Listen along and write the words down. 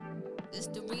It's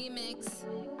the remix.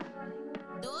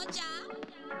 Doja.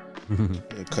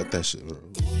 Yeah, cut that shit, bro.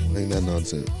 Ain't that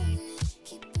nonsense.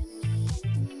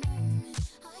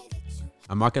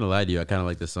 I'm not gonna lie to you. I kind of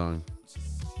like this song.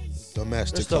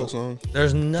 Dumbass TikTok song.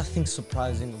 There's nothing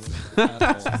surprising at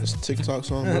all. This TikTok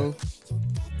song, bro.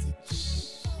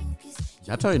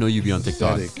 That's how I know you be on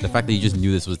TikTok. Pathetic. The fact that you just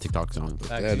knew this was a TikTok song.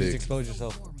 Back, you just expose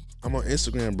yourself. I'm on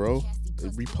Instagram, bro. I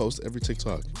repost every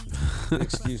TikTok.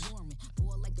 Excuse.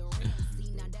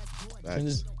 Turn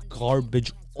this That's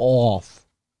garbage off.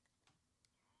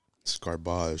 it's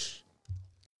garbage.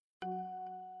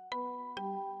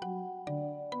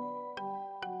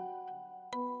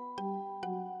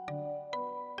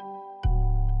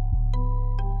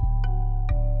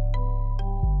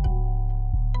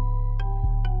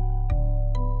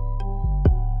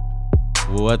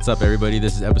 What's up, everybody?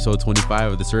 This is episode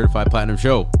 25 of the Certified Platinum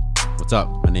Show. What's up?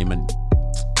 My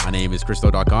name is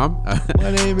Christo.com.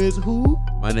 My name is who?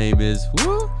 My name is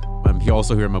who? I'm here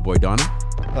also here with my boy Donna.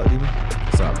 Oh, Demon.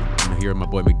 What's up? I'm here with my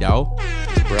boy McDowell.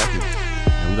 It's bracket.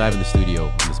 And we live in the studio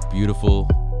on this beautiful,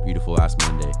 beautiful ass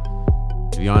Monday.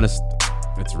 To be honest,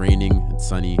 it's raining, it's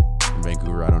sunny in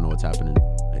Vancouver. I don't know what's happening.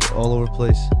 All over the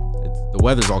place. The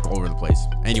weather's all over the place.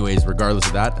 Anyways, regardless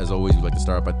of that, as always, we'd like to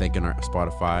start off by thanking our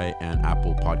Spotify and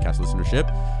Apple podcast listenership.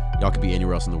 Y'all could be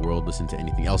anywhere else in the world, listen to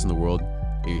anything else in the world.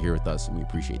 You're here with us, and we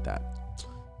appreciate that.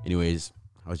 Anyways,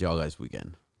 how's y'all guys'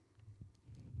 weekend?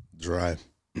 Dry.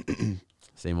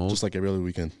 Same old? Just like every other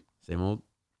weekend. Same old?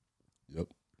 Yep.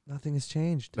 Nothing has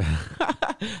changed.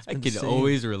 I can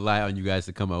always rely on you guys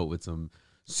to come out with some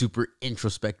super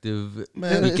introspective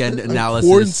Man, weekend I'm analysis.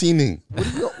 quarantining.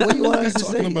 What do you want us to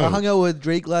talking say? about? I hung out with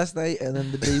Drake last night, and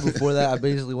then the day before that, I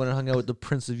basically went and hung out with the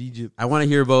Prince of Egypt. I want to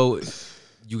hear about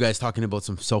you guys talking about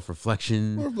some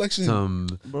self-reflection, Reflection.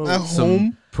 some Bro, At some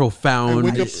home. profound.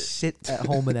 I wake I up- sit at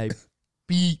home and I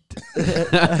beat.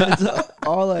 That's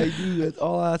all I do. That's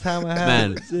all the time I have.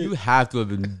 Man, That's it. you have to have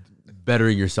been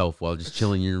bettering yourself while just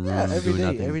chilling in your room, Yeah, every doing day.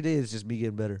 nothing. Every day is just me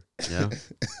getting better. Yeah.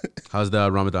 How's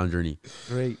the Ramadan journey?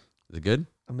 Great. Is it good?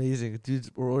 Amazing. Dude,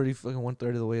 we're already fucking 1/3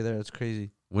 of the way there. That's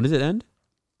crazy. When does it end?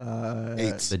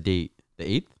 Eight. The date. The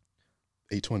 8th?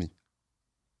 8:20.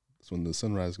 That's when the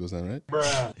sunrise goes down, right?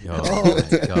 Yo, Oh.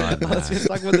 my God, I was man. just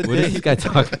talking about the What is this date. guy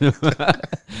talking about?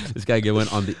 This guy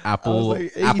went on the Apple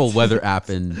like, eight. Apple weather app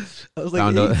and I was like,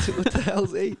 found 8. out. What the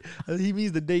hell's 8? He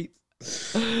means the date.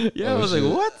 Yeah, Oh, I was shit.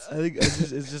 like, what? I think it's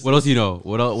just What else do you know?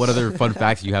 What other fun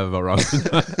facts you have about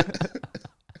Ramadan?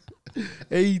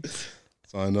 8.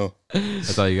 That's all I know.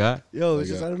 That's all you got? Yo, Oh, it's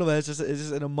just yeah. I don't know, man. It's just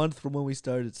in a month from when we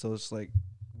started, so it's like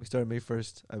we started May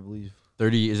 1st, I believe.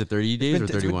 30? Is it 30 days or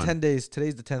It's been 31? 10 days.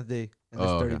 Today's the 10th day, and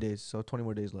there's Oh, 30 okay. days, so 20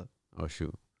 more days left. Oh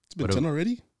shoot! It's been What 10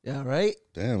 already? Yeah, right.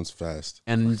 Damn, it's fast.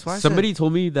 And That's why I somebody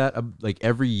told me that like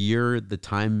every year the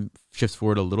time shifts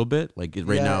forward a little bit. Like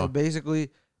right Yeah, now, basically,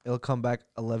 it'll come back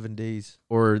 11 days.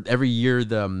 or every year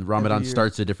the Ramadan year.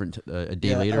 starts a different a day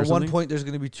Yeah, later. Or at something? one point, there's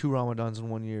gonna be 2 Ramadans in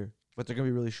 1 year, but they're gonna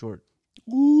be really short.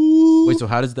 Ooh. Wait, so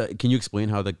how does that? Can you explain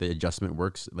how like the adjustment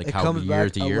works? Like It how comes year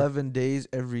back to year? 11 days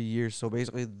every year. So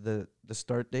basically, the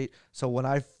start date. So when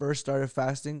I first started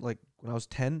fasting, like when I was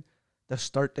 10, the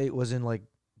start date was in like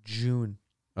June.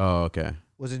 Oh, okay.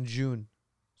 Was in June.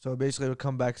 So basically, it'll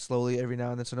come back slowly every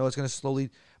now and then. So no, it's gonna slowly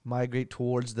migrate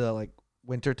towards the like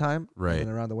winter time. Right. And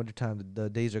then around the winter time, the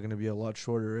days are gonna be a lot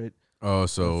shorter, right? Oh, The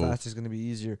so fast is gonna be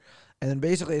easier. And then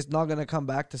basically, it's not gonna come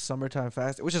back to summertime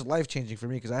fast, which is life changing for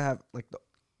me because I have like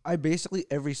I basically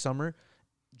every summer,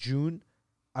 June,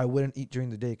 I wouldn't eat during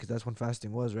the day because that's when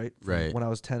fasting was, right? From Right. When I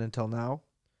was 10 until now.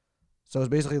 So it's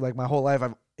basically like my whole life.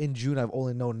 In June, I've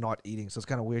only known not eating. So it's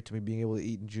kind of weird to me being able to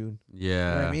eat in June. yeah,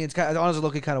 You know what I mean? It's kind of honestly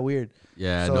looking kind of weird.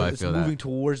 yeah. So No, I it's feel moving that.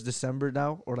 towards December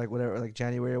now, or like whatever, like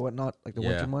January or whatnot, like the Yeah.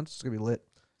 winter months. It's gonna be lit.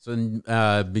 So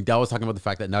McDowell was talking about the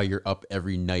fact that now you're up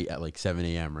every night at like 7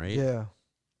 a.m. Right? Yeah,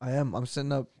 I am. I'm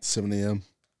sitting up. 7 a.m.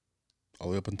 All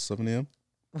the way up until 7 a.m.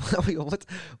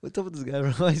 What's up with this guy,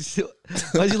 bro? Why does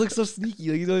he look so sneaky?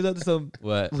 Like he's always up to some.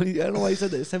 What? I don't know why he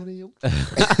said that. 7 a.m.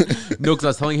 No, because I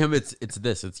was telling him it's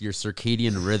your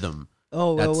circadian rhythm.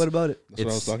 Oh well, That's- what about it? That's what I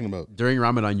was It's- talking about. During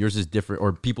Ramadan, yours is different,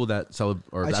 or people that celebrate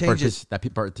or I that, change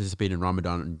it. participate in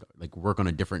Ramadan like work on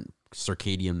a different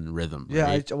circadian rhythm. Yeah,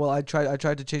 right? I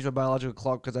tried to change my biological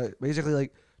clock because I basically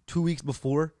like 2 weeks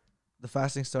before the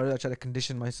fasting started, I tried to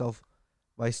condition myself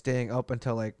by staying up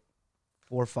until like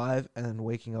 4 or 5 and then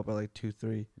waking up at like 2,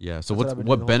 3. Yeah. So That's what I've been doing the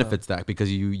what whole benefits that?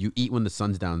 Because you eat when the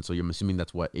sun's down, so I'm assuming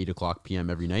that's what 8:00 p.m.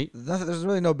 every night. There's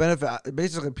really no benefit.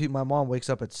 Basically, my mom wakes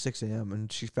up at 6 a.m. and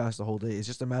she fasts the whole day. It's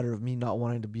just a matter of me not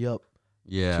wanting to be up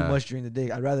Yeah. too much during the day.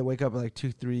 I'd rather wake up at like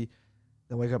 2, 3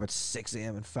 then wake up at 6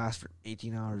 a.m. and fast for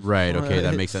 18 hours. Right. Okay,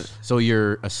 that makes sense. So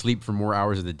you're asleep for more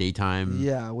hours of the daytime.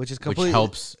 Yeah, which is completely... Which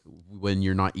helps when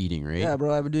you're not eating, right? Yeah,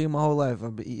 bro. I've been doing it my whole life.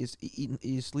 I've been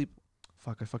eating, sleep.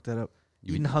 Fuck, I fucked that up.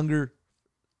 Eating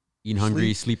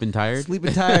hungry, sleeping tired.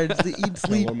 Sleeping tired. Eat,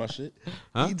 sleep. Can I lower my shit?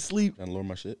 Huh? Eat, sleep. Can I lower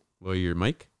my shit? Well, your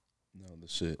mic? No, the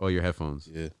shit. Oh, your headphones.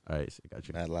 Yeah. All right, so got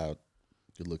you. Mad loud.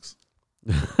 Good looks.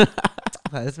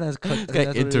 This man's cooked. Guy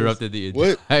interrupted the What?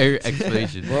 entire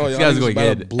explanation. Bro, this y'all guy's niggas going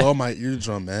about to in. blow my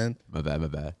eardrum, man. My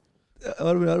bad. It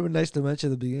would have been nice to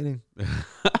mention at the beginning.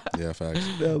 Yeah, facts.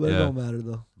 Yeah, but it Yeah. don't matter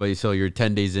though. But so you're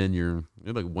 10 days in, you're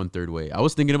like 1/3 way. I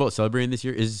was thinking about celebrating this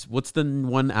year. What's the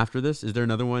one after this? Is there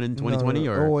another one in 2020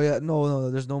 no. or Oh yeah,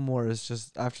 no. There's no more. It's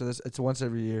just after this. It's once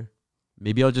every year.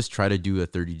 maybe I'll just try to do a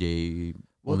 30-day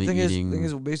Well, only the eating. thing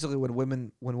is, basically, when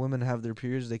women have their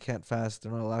periods, they can't fast.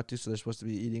 They're not allowed to, so they're supposed to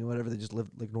be eating whatever. They just live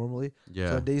like normally.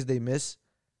 yeah. So days they miss,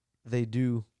 they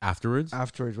do Afterwards.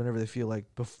 afterwards whenever they feel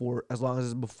like. Before, as long as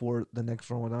it's before the next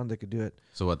Ramadan, they could do it.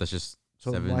 So what? That's just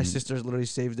So 7. my sister's literally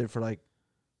saved it for like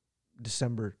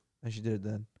December, and she did it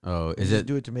then. Oh, They is just it?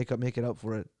 do it to make it up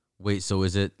for it? Wait, so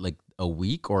is it like a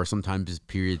week or sometimes it's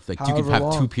periods? Like you However can have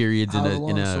long. 2 periods in However a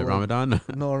long, so, like, Ramadan.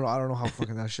 No, I don't know how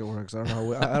fucking that shit works. I don't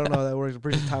know. I don't know how that works. I'm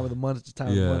pretty sure time of the month. It's time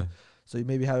of the yeah. month. So you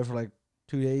maybe have it for like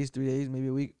 2 days, 3 days, maybe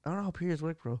a week. I don't know how periods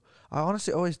work, bro. I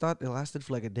honestly always thought it lasted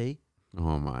for like a day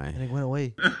Oh my. and it went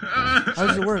away. How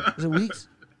does it work? Is it weeks?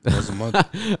 That was a month.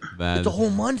 Man. It's a whole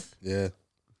month. Yeah.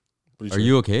 Pretty Are sure.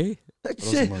 you okay? That was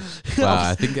a Shit. month. Wow,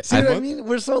 I think See what I mean?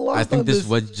 We're so lost I think on this this.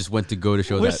 was just went to go to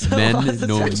show We're that so men lost.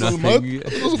 know It was a month? nothing. I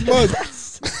thought it was a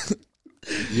month.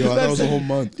 Yo, I thought it was a whole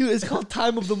month. Dude, it's called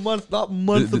time of the month, not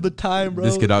month of the time, bro.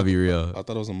 This cannot be real. I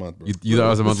thought it was a month, bro. You thought it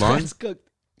was a month This long, guy's cooked.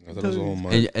 I thought it was a whole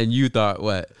month. and you thought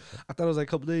what? I thought it was like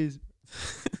a couple days.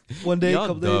 One day, Y'all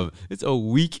couple dumb. days. It's a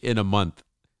week in a month.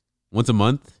 Once a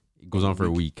month, it goes on for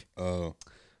a week. Oh.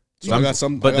 So I got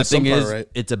some. But I got the thing some part is, right.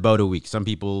 it's about a week. Some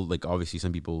people, like obviously,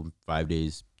 some people 5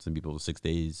 days, some people 6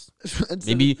 days, It's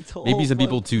maybe it's a maybe whole some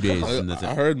people month. 2 days, and that's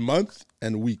I it. heard month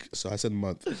and week, so I said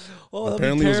month. Oh, that'd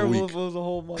Apparently be it was a terrible week. if it was a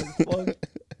whole month. Fuck.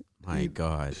 My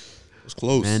God, It was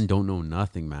close. men don't know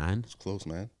nothing, man. It's close,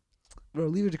 man. Bro,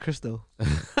 leave it to Christo.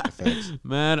 Facts.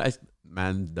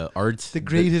 Man, the arts,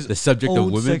 Degrade his the subject of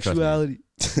Own women, trust me. sexuality,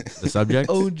 The subject.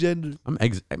 own gender. I'm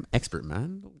expert,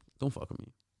 man. Don't fuck with me.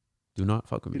 Do not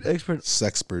fuck with me. Dude, expert.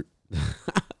 Sexpert. That's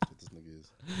what this nigga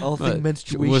is. All What? thing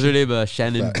menstruation. What's her name?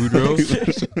 Shannon Fact.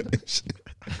 Boudreaux.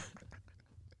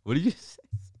 What did you say?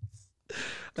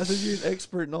 I said you're an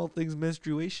expert in all things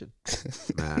menstruation.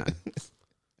 Man.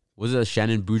 Was it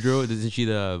Shannon Boudreaux? Isn't she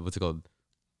the, what's it called?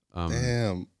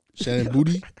 Damn. Shannon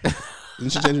Booty?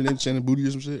 Didn't she change her name to Shannon Booty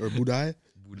or some shit? Or Budai?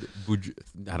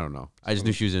 I don't know. I just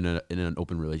knew she was in an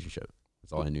open relationship.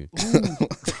 That's all I knew.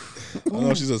 I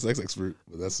know she's a sex expert,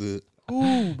 but that's it.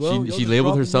 Ooh, bro. y'all she just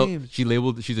labeled dropping herself. names.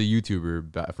 She's a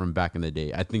YouTuber from back in the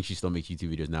day. I think she still makes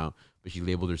YouTube videos now, but she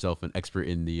labeled herself an expert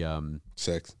in the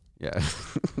Sex. yeah.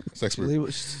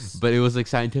 Sexpert. But it was like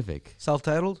scientific,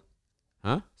 Self-titled?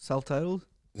 huh? Self-titled?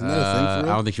 Isn't that a thing for I real?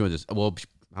 don't think she went to. Well,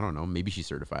 I don't know. Maybe she's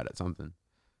certified at something.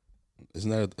 Isn't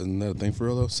that a thing for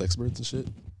real though? Sexperts and shit?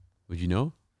 Would you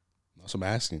know? That's what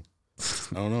I'm asking.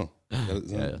 I don't know.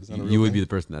 Yeah, you would be the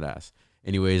person that asked.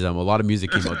 Anyways, a lot of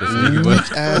music came out this Weak week.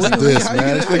 but- ass Wait, this, how you man.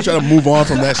 gonna- This nigga trying to move on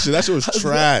from that shit. That shit was This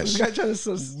trash. guy trying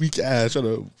to Weak ass. Trying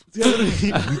to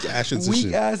weak ass shit.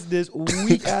 weak ass this,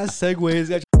 weak ass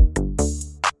segues.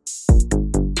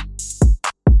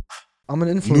 I'm an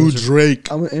influencer. New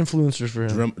Drake. I'm an influencer for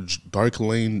him. Dark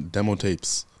Lane demo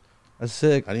tapes. That's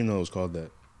sick. I didn't even know it was called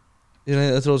that. You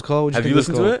know, that's what it's called. Have you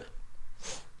listened to it?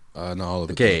 Not all of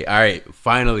it. Okay, all right.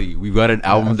 Finally, we've got an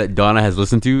album that Donna has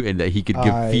listened to and that he could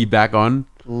give feedback on.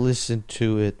 Listen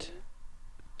to it.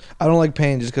 I don't like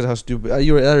Pain just because how stupid.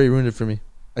 You already ruined it for me.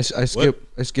 I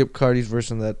skip Cardi's verse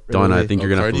in that. right Donna, I away. think you're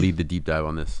gonna have to Cardi? lead the deep dive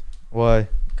on this Why?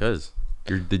 because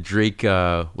you're the Drake.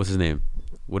 What's his name?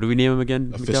 What do we name him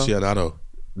again? Miguel? Aficionado.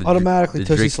 The Automatically,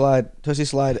 the Tussy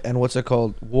Slide, and what's it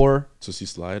called? War. Tootsie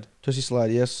Slide. Tussy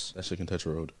Slide, yes. That shit can touch a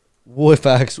road. War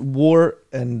facts. War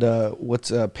and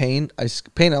what's Pain?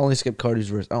 Pain. I only skip Cardi's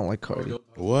verse. I don't like Cardi.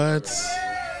 What?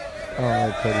 I don't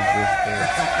like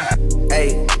Cardi's verse. Hey,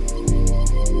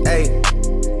 hey,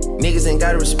 niggas ain't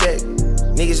gotta respect,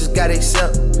 niggas just gotta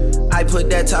accept. I put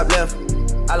that top left,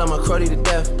 I love my cruddy to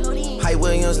death. Hype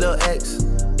Williams, Lil X,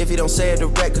 if he don't say it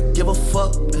direct, could give a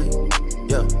fuck.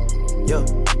 Yeah, yeah.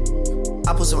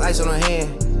 I put some ice on her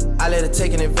hand, I let her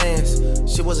take in advance.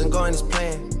 She wasn't going as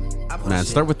planned. Man,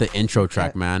 start with the intro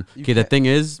track, man. You Okay, the can't- thing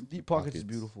is, Deep Pockets is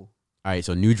beautiful. all right,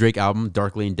 so new Drake album,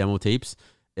 Dark Lane demo tapes.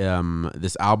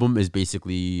 This album is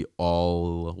basically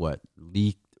all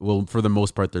leaked. well, for the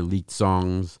most part, they're leaked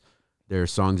songs. They're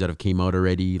songs that have came out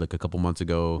already, like a couple months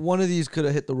ago. One of these could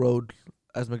have hit the road,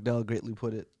 as McDowell greatly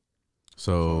put it.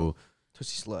 So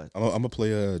Tootsie Slide. I'm gonna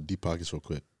play Deep Pockets real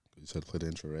quick. You said play the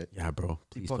intro, right? yeah, bro,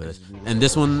 please Fuck play is it. beautiful. And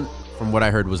this one, from what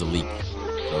I heard, was a leak.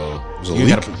 So was a you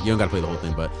leak? don't gotta play the whole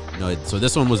thing, but no. So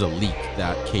this one was a leak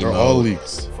that came They're out. all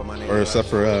leaks, or except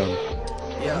for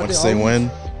want to say when.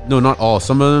 No, not all.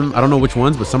 Some of them, I don't know which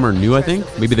ones, but some are new, I think.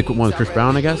 Maybe the one with Chris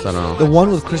Brown, I guess. I don't know. The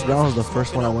one with Chris Brown was the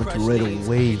first one I went to right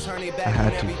away. I had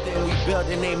to. Everything we built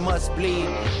and they must bleed.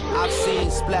 I've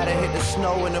seen splatter hit the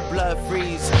snow and the blood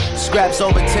freeze. Scraps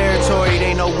over territory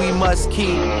they know we must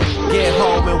keep. Get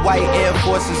home in white Air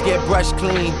Forces, get brushed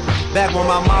clean. Back when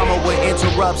my mama would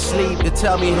interrupt sleep to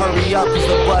tell me hurry up cause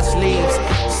the bus leaves.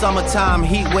 Summertime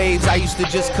heat waves, I used to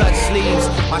just cut sleeves.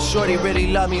 My shorty really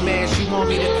love me, man, she want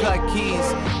me to cut keys.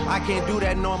 I can't do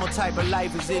that normal type of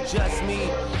life, is it just me?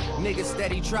 Niggas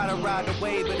steady try to ride the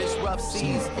wave, but it's rough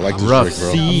seas. I like this Rough Drake,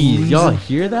 bro. seas. Y'all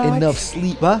hear that? Enough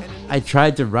sleep, huh? I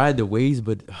tried to ride the waves,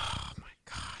 but oh my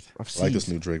god, Rough I like this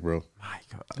seas. new Drake, bro. my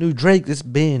god. New Drake, this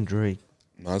band Drake.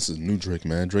 No, this is new Drake,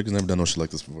 man. Drake has never done no shit like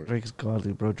this before. Drake is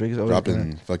godly, bro. Drake is always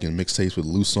Dropping fucking mixtapes with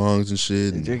loose songs and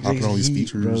shit, and Drake, hopping Drake's on all these heat,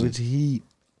 features. bro. and- It's heat.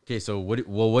 Okay, so what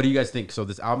do you guys think? So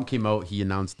this album came out. He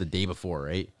announced the day before,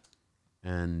 right?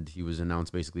 And he was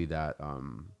announced basically that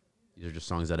these are just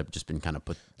songs that have just been kind of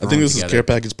put. I think this together. is Care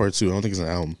Package Part 2. I don't think it's an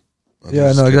album. I think Yeah,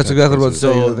 it's no, Care that's Package exactly what I Part was 2.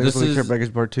 saying. So I think this it's is- Care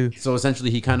Package Part 2. So essentially,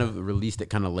 he kind of released it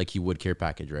kind of like he would Care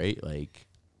Package, right? Like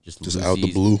just out the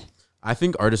loosies. blue. I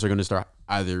think artists are going to start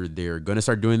either they're going to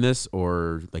start doing this,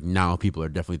 or like now people are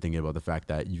definitely thinking about the fact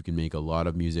that you can make a lot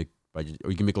of music by just, or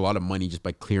you can make a lot of money just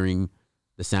by clearing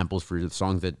the samples for the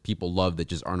songs that people love that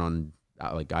just aren't on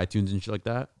like iTunes and shit like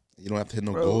that. You don't have to hit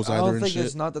no Bro, goals I either don't and think shit.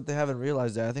 it's not that they haven't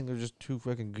realized that. I think they're just too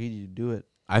fucking greedy to do it.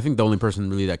 I think the only person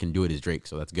really that can do it is Drake,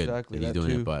 so that's good Exactly, that he's that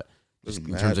doing too. it. But just Doesn't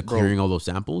in matter, terms of bro. clearing all those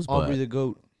samples, but Aubrey the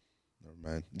GOAT.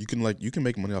 Never mind. You can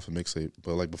make money off a mixtape,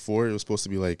 but like before it was supposed to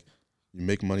be like you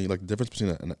make money. Like the difference between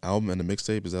an album and a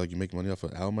mixtape is that like you make money off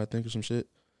an album, I think, or some shit.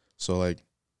 So like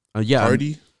yeah.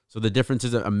 Cardi, So the difference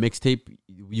is a mixtape.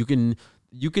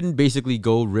 You can basically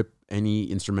go rip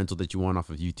any instrumental that you want off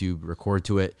of YouTube, record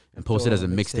to it, and post throw it it as a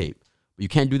on a mixtape. But you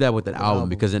can't do that with an album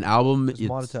because an album It's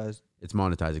monetized. It's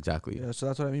monetized, exactly. Yeah, so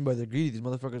that's what I mean by they're greedy. These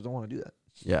motherfuckers don't want to do that.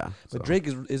 Yeah. But so. Drake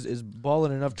is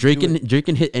balling enough. Drake to do it.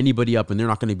 can hit anybody up, and they're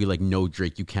not going to be like, no,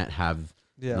 Drake, you can't have.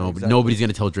 Yeah, no, exactly. nobody's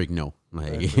going to tell Drake no.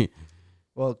 Like, Exactly.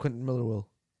 Well, Quentin Miller will.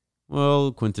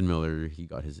 well, Quentin Miller, he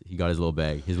got his little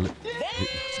bag. His little bag.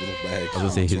 I was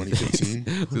gonna say his,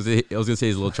 2015. I was gonna say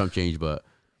his little chump change, but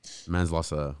man's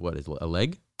lost a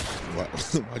leg.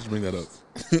 Why'd you bring that up?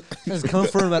 Guys come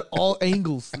for him at all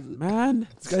angles. Man,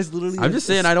 This guy's literally. I'm just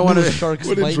saying, I don't wanna- Sharks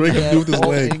What did bite Drake me have to at do with his all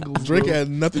leg? angles, Drake bro. had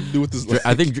nothing to do with his leg.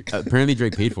 I think apparently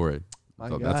Drake paid for it. My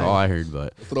So guy. that's all I heard,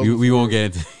 but thought we before- won't get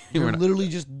into. You're we're not- literally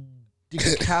just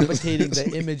decapitating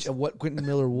the image of what Quentin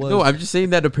Miller was. no, I'm just saying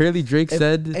that apparently Drake If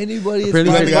said. anybody is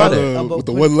apparently finding Drake out got it. about with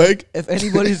the Quentin- one leg. if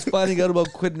anybody's finding out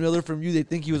about Quentin Miller from you, they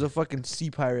think he was a fucking sea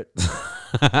pirate.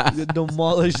 He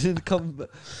demolished and come back.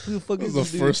 Who the fuck That is was the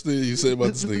this dude? first thing you said about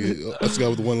this nigga. This guy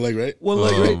with the one leg, right? One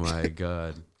leg, Oh right? my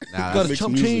god! Nah, Got a makes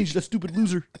chump music. change, that stupid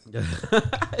loser.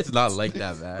 it's not like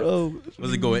that, man. Bro,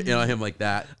 Wasn't going in on him like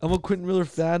that. I'm a Quentin Miller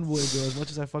fanboy, bro. As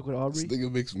much as I fuck with Aubrey. This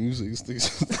nigga makes music. This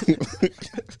nigga-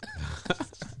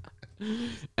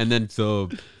 And then so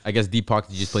I guess Deep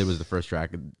Pockets you just played was the first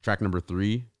track. Track number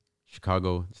 3,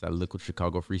 Chicago. It's that Liquid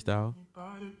Chicago freestyle. Hold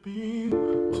on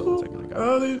 1 second, I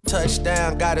got it.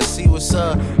 Touchdown, gotta see what's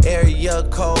up. Area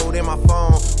code in my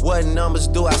phone. What numbers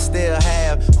do I still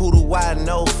have? Who do I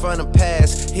know from the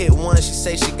past? Hit one, she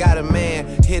say she got a man.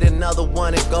 Hit another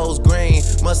one, it goes green.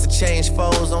 Must have changed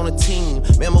foes on the team.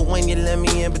 Remember when you let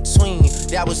me in between?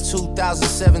 That was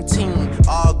 2017.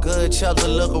 All good, Chubb to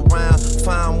look around.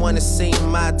 Find one to see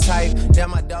my type. That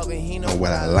my dog and he know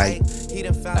what I like. He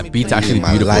done found me That beat's playing actually in my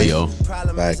beautiful, life. yo.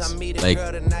 Problem is Facts. I meet a Like,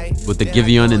 girl tonight. with the Then I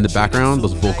Giveon go in the and background, treat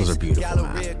those her too vocals are nice. beautiful,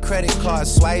 Galleria man. credit card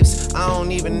swipes. I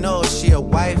don't even know if she a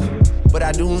wife. But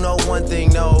I do know one thing,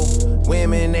 no.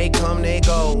 Women, they come, they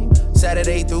go.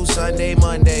 Saturday through Sunday,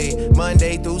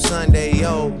 Monday through Sunday,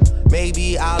 yo.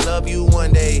 Maybe I'll love you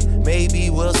one day. Maybe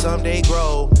we'll someday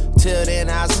grow. Till then,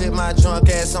 I'll sit my drunk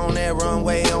ass on that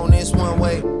runway on this one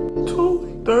way.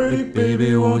 2:30,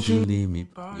 Baby, won't you leave me?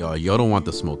 Y'all don't want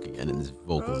the smoking, and his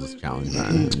vocals is challenging,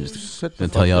 man. Just gonna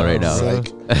tell y'all right now.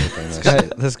 Psych.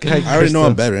 This guy. I already know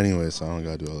I'm better anyway, so I don't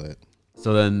gotta do all that.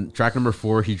 So then, track number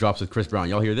 4, he drops with Chris Brown.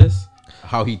 Y'all hear this?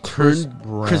 How he turned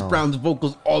Chris Brown. Brown's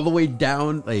vocals all the way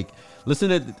down. Like, listen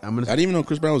to. I'm I gonna didn't even know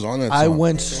Chris Brown was on that song. I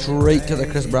went straight to the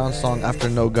Chris Brown song after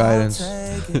No Guidance.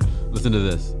 listen to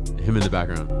this. him in the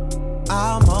background.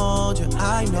 I'll mold you.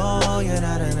 I know you're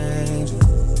not an angel.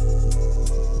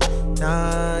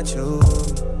 Not you.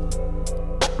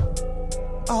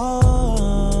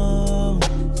 Oh,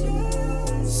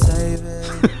 save it.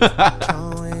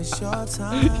 Don't waste your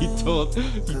time. He told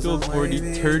Ford he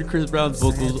turned Chris Brown's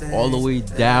vocals all the way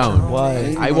down.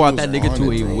 Why? I want that nigga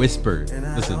to a whisper.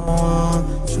 Listen.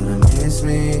 Should've missed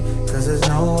me, 'cause there's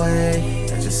no way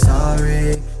that you're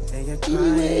sorry. And you're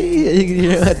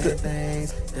crying.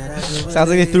 Sounds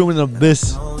like they threw him in the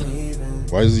abyss.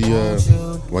 Why is he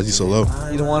so low?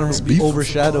 You don't want him to be beef.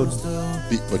 overshadowed.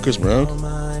 Like Chris Brown?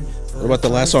 What about the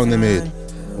last song they made?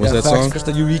 What's that facts, song?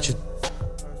 Krista, you reaching?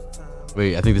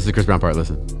 Wait, I think this is the Chris Brown part.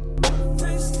 Listen.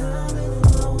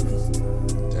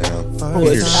 Damn. Bro,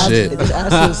 Hear it just shit. adds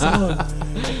to the song.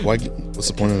 Why? What's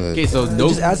the point of that? Okay, so It no,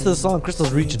 just adds to the song.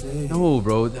 Crystal's reaching. no,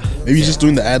 bro. Maybe he's just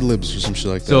doing the ad libs or some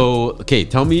shit like that. So okay,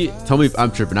 tell me if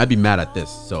I'm tripping. I'd be mad at this.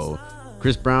 So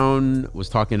Chris Brown was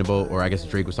talking about, or I guess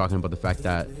Drake was talking about the fact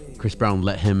that Chris Brown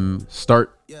let him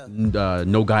start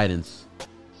No Guidance.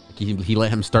 He let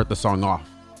him start the song off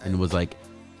and was like,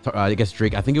 I guess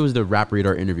Drake, I think it was the Rap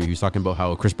Radar interview. He was talking about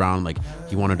how Chris Brown, like,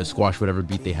 he wanted to squash whatever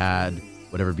beef they had.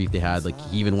 Like,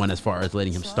 he even went as far as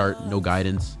letting him start No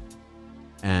Guidance.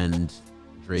 And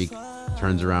Drake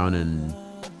turns around and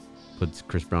puts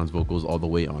Chris Brown's vocals all the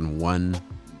way on one.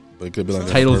 But it could be like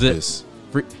Titles it.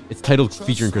 it. It's titled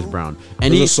featuring Chris Brown.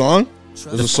 There's a song.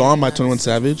 There's a song by 21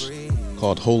 Savage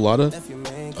called Whole Lotta,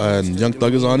 and Young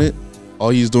Thug is on it. All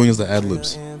he's doing is the ad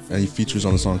libs, and he features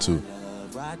on the song too.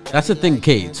 That's the thing.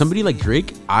 Okay, somebody like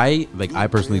Drake, I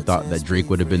personally thought that Drake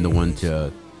would have been the one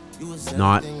to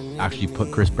not actually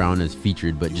put Chris Brown as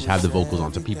featured, but just have the vocals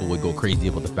on, so people would go crazy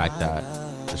about the fact that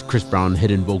there's Chris Brown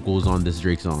hidden vocals on this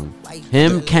Drake song.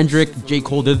 Him, Kendrick, J.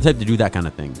 Cole, they're the type to do that kind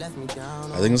of thing.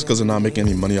 I think it's because they're not making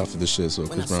any money off of this shit. So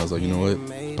Chris Brown was like, you know what?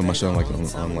 Put my shit on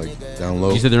down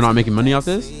low. You said they're not making money off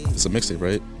this? It's a mixtape,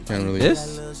 right? You can't really.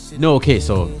 This? No, okay,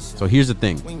 so here's the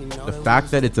thing. The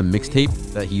fact that it's a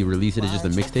mixtape, that he released it as just a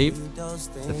mixtape,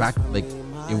 the fact, like,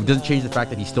 it doesn't change the fact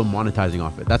that he's still monetizing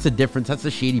off it. That's the difference. That's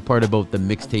the shady part about the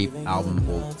mixtape album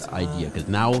whole idea, because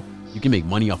now you can make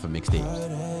money off of mixtapes.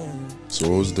 So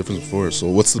what was the difference before? So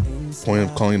what's the point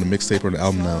of calling it a mixtape or an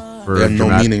album now? For they have no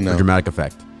meaning now. For dramatic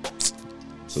effect.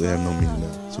 So they have no meaning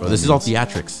now. So Bro, this is all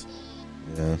theatrics.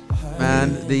 Yeah.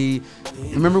 Man,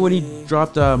 remember when he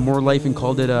dropped More Life and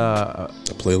called it a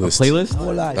playlist. A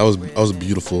playlist? That was a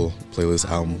beautiful playlist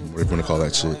album, whatever you want to call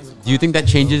that shit. Do you think that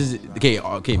changes? Okay,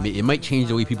 it might change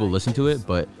the way people listen to it,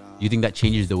 but do you think that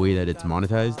changes the way that it's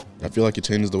monetized? I feel like it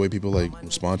changes the way people like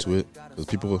respond to it, because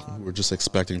people were just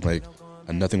expecting like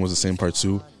a Nothing Was the Same Part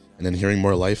 2, and then hearing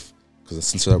More Life, because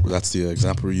since that's the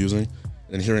example we're using, and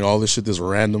then hearing all this shit, this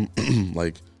random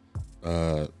like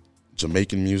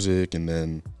Jamaican music, and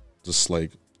then just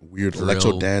like weird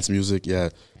electro dance music. Yeah,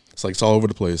 it's all over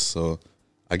the place. So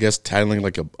I guess titling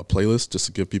like a playlist just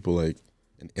to give people like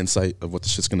an insight of what the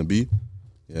shit's gonna be.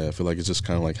 Yeah, I feel like it's just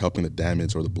kind of like helping the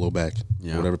damage or the blowback,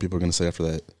 whatever people are gonna say after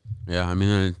that. Yeah, I mean,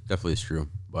 it definitely is true,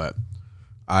 but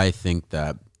I think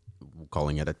that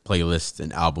calling it a playlist,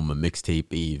 an album, a mixtape,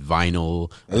 a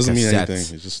vinyl, that doesn't mean anything.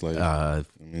 It's just like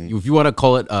if you want to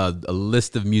call it a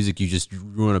list of music, you just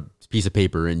ruin a piece of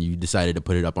paper and you decided to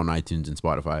put it up on iTunes and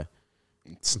Spotify.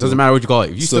 It doesn't matter what you call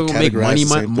it. If you still make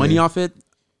money off it,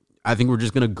 I think we're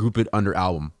just gonna group it under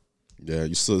album. Yeah,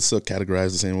 you still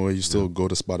categorize the same way. You still go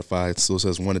to Spotify. It still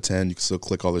says 1 to 10. You can still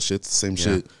click all the shit. It's the same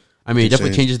shit. I mean, it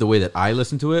definitely changes the way that I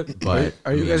listen to it. But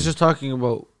are you guys just talking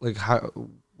about like how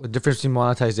the difference in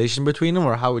monetization between them,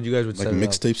 or how would you guys would like set it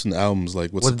mixtapes and albums?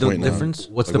 Like what's up? the point difference?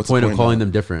 now? What's like, the point of calling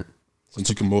them different? Since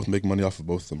you can both make money off of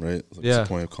both of them, right? Like, yeah. What's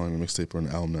the point of calling a mixtape or an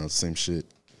album now? It's the same shit.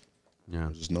 Yeah,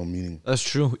 there's just no meaning. That's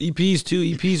true. EPs too.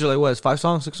 EPs are like what? It's 5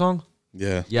 songs, 6 songs.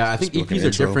 Yeah. Yeah, I think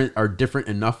EPs are different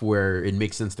enough where it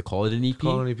makes sense to call it an EP.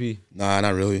 Call it an EP. Nah,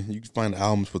 not really. You can find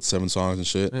albums with 7 songs and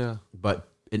shit. Yeah, but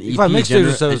an EP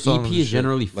is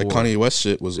generally 4. Like Kanye West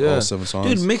shit was all 7 songs.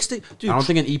 Dude, mixtape. Dude, I don't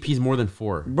think an EP is more than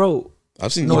 4. Bro,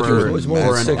 I've seen no, it's more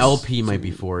or than an 6. LP might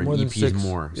be 4, and EP is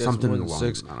more. Yeah, Something more than along.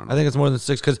 6. I don't know. I think it's more than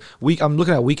 6 because I'm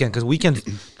looking at Weekend, because Weekend's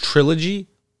trilogy,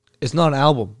 it's not an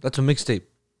album. That's a mixtape.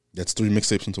 That's 3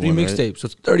 mixtapes into 3 one, mixtapes, right? so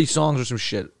it's 30 songs or some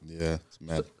shit. Yeah, it's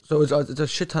mad. So it's a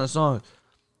shit ton of songs.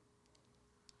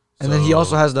 And then he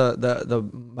also has the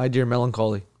My Dear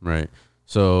Melancholy. Right.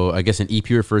 So I guess an EP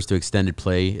refers to extended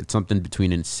play. It's something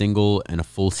between a single and a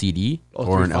full CD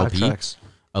or an LP. Tracks.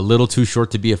 A little too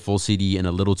short to be a full CD and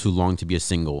a little too long to be a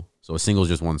single. So a single is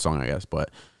just one song, I guess.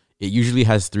 But it usually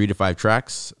has 3 to 5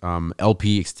 tracks.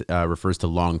 LP refers to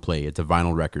long play. It's a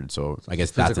vinyl record. So I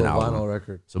guess that's an album. Vinyl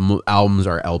record. So albums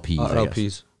are LPs. I guess.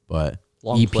 LPs. But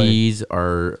Long play. EPs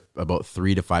are about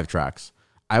 3 to 5 tracks.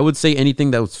 I would say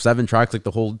anything that was 7 tracks, like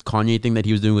the whole Kanye thing that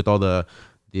he was doing with all the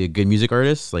good music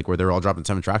artists, like where they're all dropping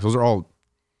 7 tracks. Those are all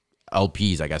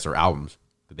LPs, I guess, or albums.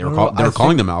 They were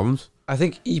calling them albums. I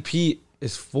think EP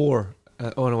is 4.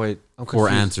 Oh no, wait, I'm confused. 4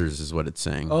 answers is what it's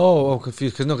saying. Oh, I'm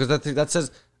confused because that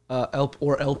says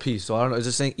LP. So I don't know. Is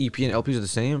it saying EP and LPs are the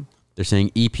same? They're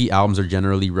saying EP albums are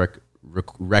generally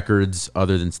records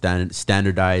other than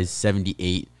standardized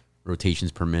 78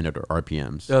 rotations per minute or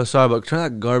RPMs. Yo, sorry, but turn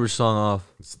that garbage song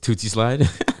off. It's Tootsie Slide.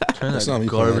 Turn That's not that me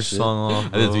playing that garbage shit. song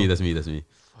off. Bro. That's me. It's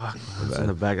in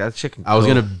the back. That chicken. I was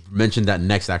gonna mention that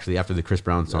next, actually, after the Chris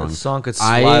Brown song. That song could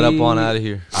slide up on out of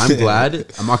here. I'm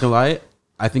glad. I'm not gonna lie.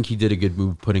 I think he did a good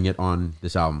move putting it on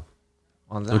this album.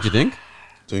 On that. Don't you think?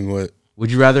 Doing what?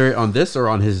 Would you rather it on this or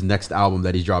on his next album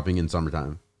that he's dropping in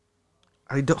summertime?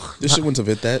 I don't. This shit wouldn't have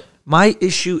hit that. My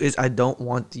issue is I don't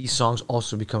want these songs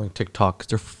also becoming TikTok because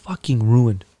they're fucking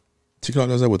ruined. TikTok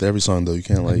does that with every song though. You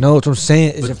can't like. No, what I'm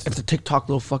saying is if the TikTok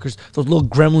little fuckers, those little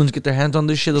gremlins get their hands on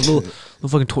this shit, those little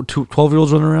fucking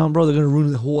 12-year-olds running around, bro, they're gonna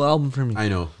ruin the whole album for me. I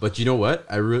know, but you know what?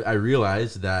 I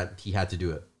realized that he had to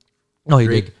do it. No, he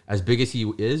Drake, did. as big as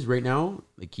he is right now,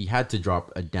 like he had to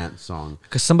drop a dance song.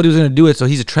 Because somebody was gonna do it, so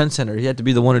he's a trendsetter. He had to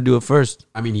be the one to do it first.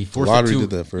 I mean, he forced Lottery it too. did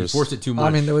that first. He forced it too much. I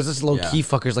mean, there was this low key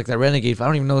fuckers like that Renegade. I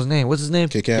don't even know his name. What's his name?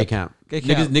 K-Cap. K-Camp.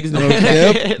 K-Camp. Niggas know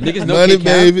K-Camp. Niggas know Money, K-Camp,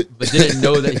 baby. but didn't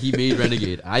know that he made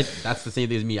Renegade. That's the same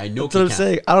thing as me. I know That's what I'm K-Camp.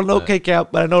 saying. I don't know but- K-Cap,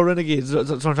 but I know Renegades. That's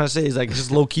what I'm trying to say. Is like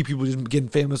just low key people just getting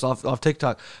famous off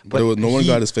TikTok. But no one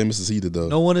got as famous as he did though.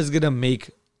 No one is gonna make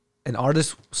an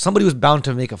artist. Somebody was bound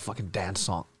to make a fucking dance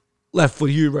song. Left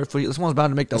foot here, right foot here. Someone's bound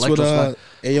to make the That's what electro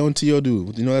slide. Ayo and T.O.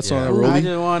 do. You know that song, Yeah. Rolly? I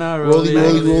just wanna Rolly,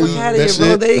 rolly, rolly. Get outta That here, bro.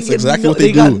 shit, They that's get exactly no- what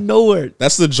they got do. nowhere.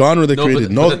 That's the genre they No, but- created.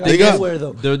 but No, the they thing got nowhere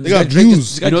though. They got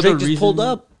views. Drake You know the just pulled reason-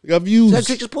 up. they got views.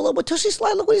 Drake just pulled up with Tussie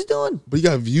Slide. Look what he's doing. But he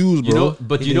got views, bro. You know,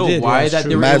 but He you know did, why yeah, that it's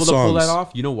they were true. able to Mad pull that songs.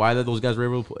 off? You know why that those guys were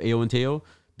able to pull Ayo and Teo?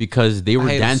 Because they were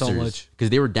hate them so dancers. much. Because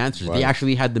they were dancers. Right. They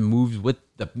actually had the moves with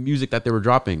the music that they were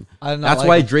dropping. I did not That's like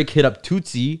why it. Drake hit up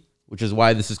Tootsie, which is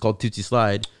why this is called Tootsie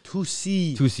Slide.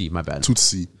 Tootsie. Tootsie, my bad.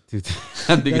 Tootsie. Tootsie.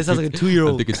 I'm thinking That sounds like a Tootsie.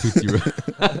 2-year-old. I'm thinking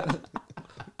Tootsie.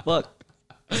 Fuck.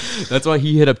 That's why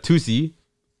he hit up Tootsie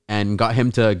and got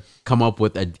him to come up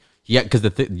with a because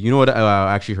you know what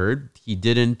I actually heard, he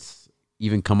didn't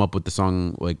even come up with the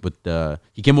song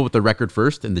he came up with the record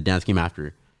first and the dance came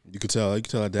after. You could tell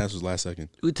that dance was last second.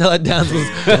 We tell that dance was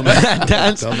that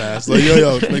dance. Dumbass. Like,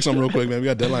 yo, make something real quick, man. We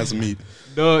got deadlines to meet.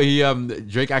 No, he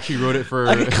Drake actually wrote it for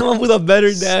I can come up with a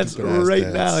better dance Stupid-ass right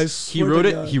dance. now. I he swear wrote to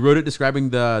it God. he wrote it describing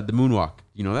the moonwalk.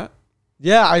 You know that?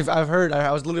 Yeah, I've heard.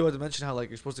 I was literally about to mention how like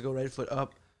you're supposed to go right foot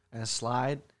up and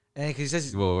slide, and because he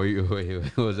says Whoa, wait,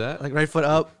 what was that? like right foot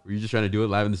up. Were you just trying to do it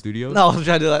live in the studio? No, I'm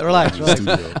trying to do that. Relax.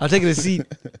 Studio. I'm taking a seat.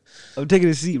 I'm taking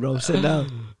a seat, bro. Sit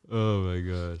down. Oh my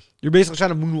gosh. You're basically trying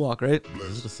to moonwalk, right?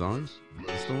 Is this the song? Is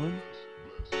this the one?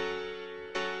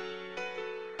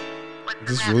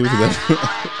 Just really that.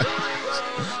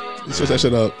 Switch that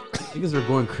shit up. Niggas are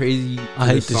going crazy. I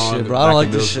hate this shit, bro. I don't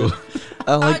like this shit.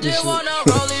 I don't like this shit. Look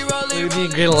at me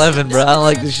in grade 11, bro. I don't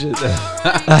like this shit.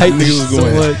 I hate this Niggas shit was so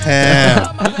going much. ham.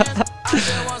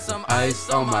 Ice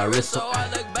on my wrist.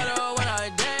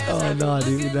 Oh no,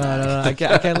 dude, no. I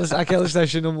can't listen. I can't listen to that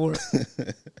shit no more.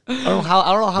 I don't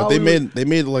know how. But they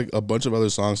made like a bunch of other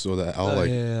songs so that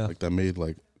yeah. like that made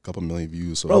like a couple million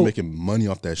views. So Bro. they're making money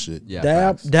off that shit. Yeah.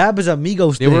 Dab facts. Dab is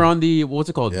Amigos. They were on the what's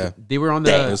it called? Yeah. They were on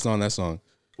the. It's not on that song.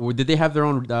 Or did they have their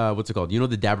own? What's it called? You know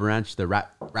the Dab Ranch, the rap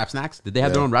snacks. Did they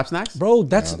have their Yeah. own rap snacks? Bro,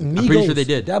 that's Migos. I'm pretty sure they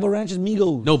did. Dabba Ranch is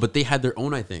Migos. No, but they had their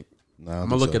own. I think. Nah, I don't I'm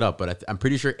gonna think look so. it up, but I'm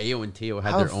pretty sure Ayo and Teo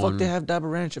had How their the own. fuck they have Dabba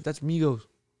Ranch if that's Migos?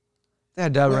 They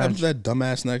had Dabba What happened Ranch. to that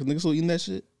dumbass snack? Niggas still eating that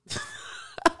shit?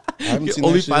 I haven't You seen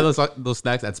only that shit. find those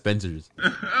snacks at Spencer's.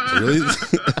 Really?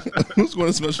 Who's going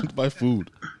to Spencer to buy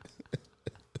food?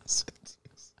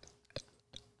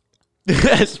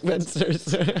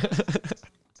 Spencer's.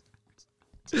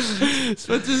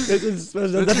 Spencer's.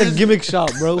 That's a gimmick shop,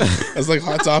 bro. That's like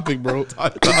Hot Topic, bro.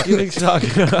 Gimmick shop.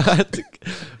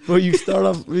 Bro, you start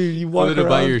off, you walk Wanted to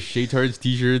buy around, your Shaytards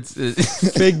t-shirts,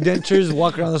 fake dentures,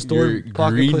 walk around the store, your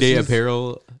pocket Green Day pussies,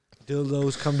 apparel.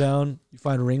 dildos come down, you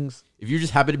find rings. If you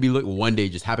just happen to be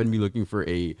looking for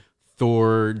a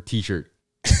Thor t-shirt,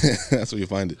 That's where you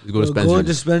find it. you go to Bro, going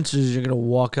to Spencer's. Spencer's, you're gonna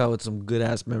walk out with some good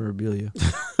ass memorabilia.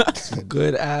 Some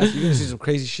good ass. You're gonna see some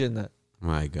crazy shit in that.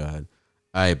 My God.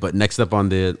 All right, but next up on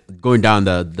going down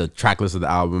the track list of the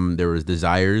album, there was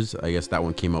Desires. I guess that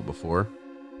one came out before.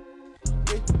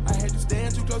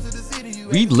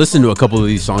 We listened to a couple of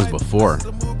these songs before.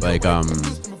 Like, I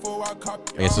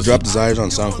guess Drop Desires on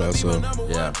SoundCloud, so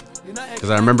yeah. because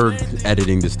I remember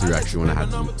editing this through actually when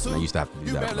I used to have to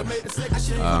do that.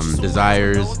 But,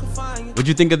 Desires. What'd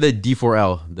you think of the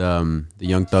D4L, the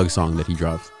Young Thug song that he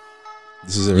dropped?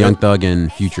 This is it, Young right? Thug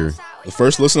and Future. The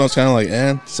first listen, I was kind of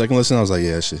like, second listen, I was like,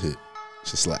 yeah, it should hit. It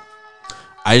should slap.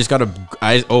 I just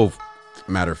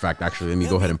matter of fact, actually, let me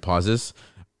go ahead and pause this.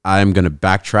 I'm going to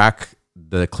backtrack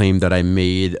the claim that I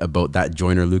made about that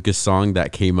Joyner Lucas song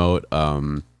that came out.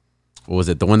 What was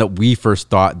it? The one that we first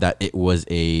thought that it was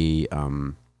a,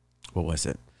 what was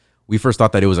it? We first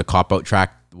thought that it was a cop-out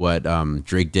track, what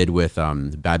Drake did with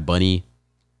Bad Bunny.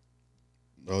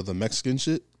 Oh, the Mexican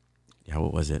shit? Yeah,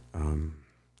 what was it?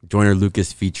 Joyner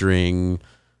Lucas featuring,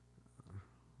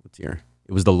 what's here?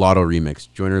 It was the Lotto remix.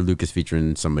 Joyner Lucas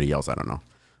featuring somebody else, I don't know.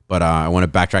 But I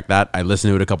want to backtrack that. I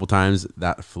listened to it a couple times.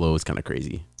 That flow is kind of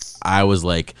crazy. I was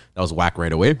like, that was whack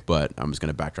right away, but I'm just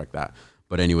going to backtrack that.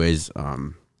 But anyways,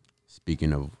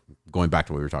 speaking of going back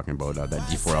to what we were talking about, that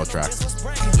D4L track.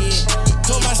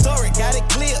 Told my story, got it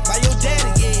clear by your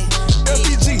daddy, yeah.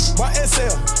 LPG,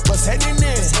 YSL, what's happening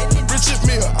there? Richard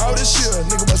Mill, all this shit,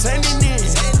 nigga, what's happening there?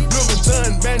 Louis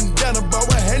Vuitton, bandana, but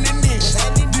what happening there?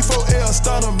 D4L,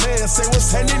 starter man, say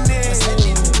what's happening there?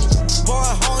 Boy,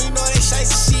 home, you know they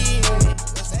shit.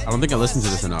 I don't think I listened to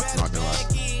this enough, not gonna lie.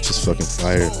 Just fucking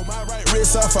fire.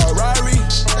 Wrist off Ferrari,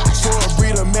 for a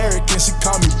breed American, she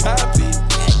call me Poppy.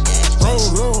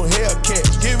 Room, Hellcat,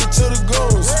 give it to the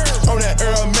goons. On that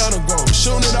Earl Mountain Grove,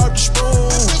 shooting it out the spoon.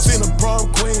 Seen a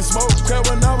prom queen, smoke crap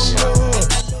when I was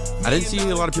good. I didn't see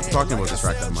a lot of people talking about this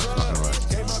track that much, not gonna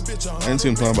lie. I didn't see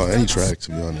him talking about any track, to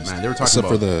be honest. Man, they were talking Except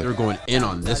about, for they were going in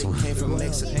on this one.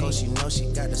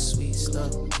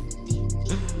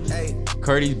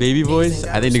 Cardi's Baby Boys,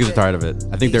 I think niggas are tired of it.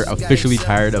 I think they're officially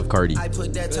tired of Cardi. I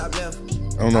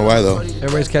don't know why, though.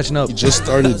 Everybody's catching up. He just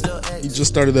started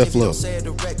that flow.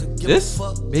 This?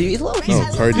 Baby Low.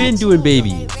 He's Cardi. been doing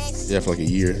Baby. Yeah, for like a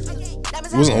year.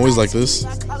 It wasn't always like this.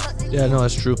 Yeah, no,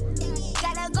 that's true.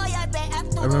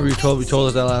 I remember you told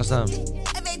us that last time.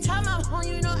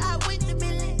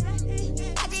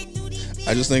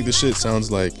 I just think this shit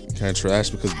sounds like kind of trash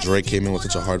because Drake came in with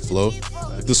such a hard flow.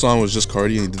 If this song was just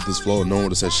Cardi and he did this flow, no one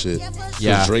would have said shit.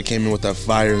 Yeah. Drake came in with that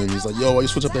fire and he's like, yo, why you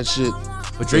switch up that shit?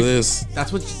 But Drake, this.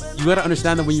 that's what you gotta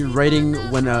understand, that when you're writing,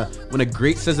 when a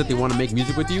great says that they want to make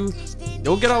music with you,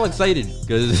 don't get all excited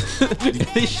because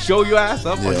they show your ass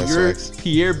up on that's your facts.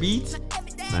 Pierre beats.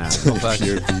 Man,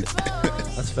 Pure beat.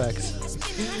 That's facts.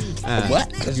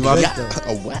 What? Meanwhile,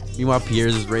 A what? meanwhile,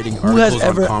 Pierre's is rating Who has articles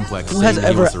ever on Complex. who has saying that he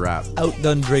ever wants to rap.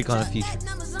 outdone Drake on a feature?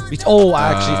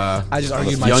 I just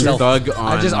argued Young myself. Thug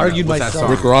on, I just argued what's that myself.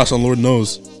 song? Rick Ross on Lord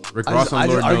Knows. Rick I Ross just, on I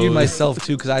Lord just argued Knows. myself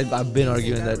too because I've been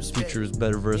arguing that Future is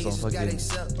better verse on fucking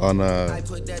On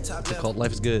what's it called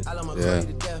Life is Good. yeah. I've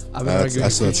been That's- arguing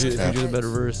that's Future's a better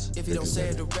verse.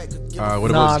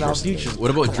 What about Nah, Future.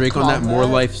 What about Drake on that More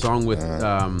Life song with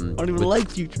I don't even with like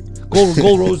Future.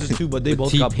 Gold Roses too, but they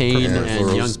both got T-Pain Yeah, and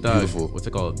Rose Young is Thug? beautiful. What's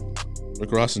it called?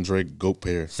 Rick Ross and Drake, goat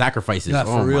pair. Sacrifices. Yeah,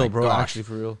 Oh for real, my bro. gosh. Actually,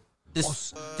 for real.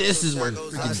 This is where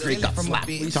freaking Drake got slapped. What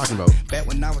are you talking about? Back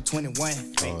when I was 21.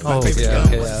 Oh, okay.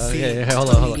 Hold up. Hey, hold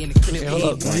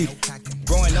up. Breathe.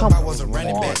 Growing up, I was a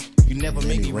running back. You never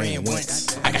made me ran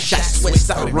once. I got shot, switched,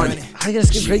 started running. How you gonna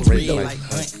skip Drake's beat though?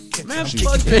 Man,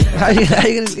 fuck it. How you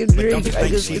gonna skip Drake? How you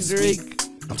gonna skip Drake?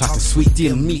 I'm talking sweet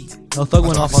deal meat. No, Thug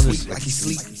went off on this. Like he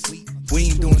sleep. We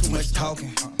ain't doing too much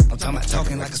talking. I'm talking about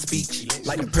talking like a speech.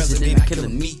 Like the president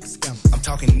killing meat. I'm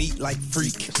talking neat like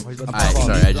freak. Alright,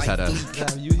 sorry, I just had a.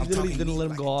 Damn, you literally didn't let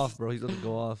him go off, bro. He's let him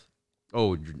go off.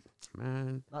 Oh,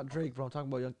 man. Not Drake, bro. I'm talking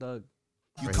about Young Thug.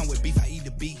 You come with beef, I eat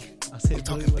the beef. I said I'm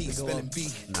talking literally beef, let it go spelling off.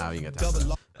 beef. Nah, you got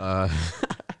that.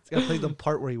 This guy played the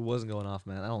part where he wasn't going off,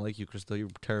 man. I don't like you, Crystal. You're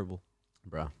terrible.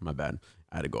 Bro, my bad.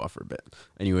 I had to go off for a bit.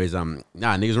 Anyways, niggas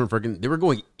weren't freaking. They were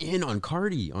going in on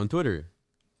Cardi on Twitter.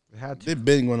 They had to. They've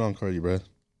been going on Cardi, bro.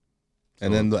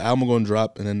 And then the album gonna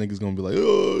drop, and then niggas gonna be like,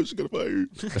 "Oh, she got fired."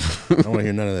 I don't want to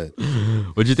hear none of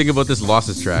that. What'd you think about this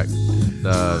Losses track?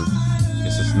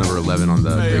 This is number 11 on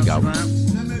the Drake album.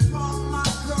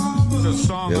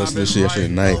 Yeah, listen to this shit yesterday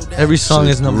night. Every song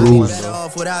Shit is number groove. one, bro.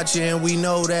 Off without you, and we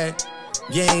know that.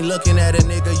 You ain't looking at a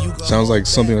nigga, you go. Sounds like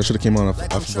something that should have came on off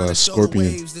of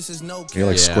Scorpion. Yeah,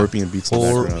 like Yeah. Scorpion beats in the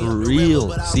For background.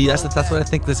 real. See, that's what I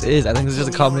think this is. I think this is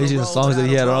just a combination of songs that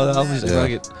he had on all the albums. He's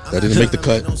like, Yeah, fuck it. that didn't make the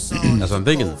cut. That's what I'm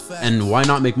thinking. And why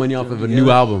not make money off of a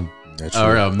new album? That's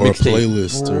Or true. a Or a mixtape.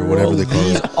 playlist or whatever they call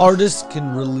These it. artists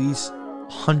can release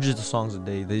hundreds of songs a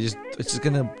day. It's just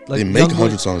gonna like They make Youngboy-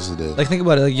 100 songs a day. Like think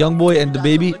about it, like YoungBoy and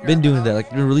DaBaby been doing that. Like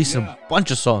they've been releasing a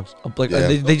bunch of songs. Like Yeah.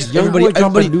 they just Everybody drop a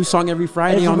everybody. new song every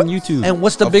Friday on YouTube. And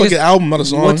what's the a biggest fucking album, not a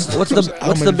song. What's Album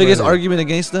the every biggest Friday. argument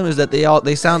against them is that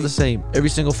they sound the same every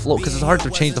single flow, because it's hard to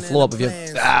change the flow up if you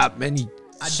have that many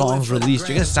songs released.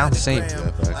 You're gonna sound the same.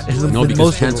 And No, the because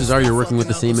most chances are you're working with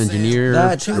the same engineer,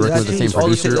 That too, you're working with the same all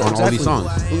producer on all these songs.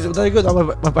 Very good.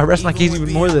 I rest my case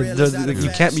even more than you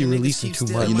can't be releasing too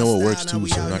much. You know what works too,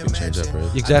 so we're not gonna change that, bro.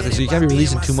 Exactly. So you can't be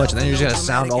releasing too much, and then you're just gonna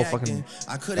sound all fucking.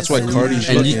 That's why Cardi And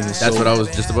fucking is that's so, what I was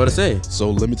just about to say. so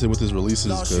limited with his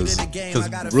releases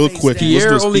because real quick, you listen to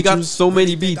Pierre his only got features- so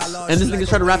many beats, and this nigga's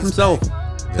trying to rap himself.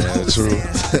 Yeah, true.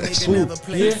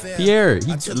 Pierre,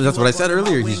 that's what I said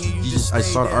earlier. I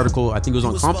saw an article, I think it was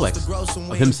on Complex,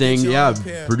 of him saying, yeah,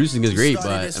 producing is great,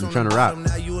 but I'm trying to rap.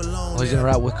 Oh, he's gonna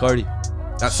rap with Cardi.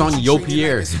 That song, Yo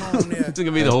Pierre, it's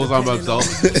gonna be the whole song by himself.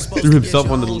 Threw himself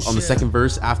on the second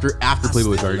verse after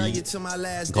Playboy Cardi.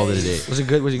 And called it a day. Was it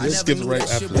good? Was he good? Skipped right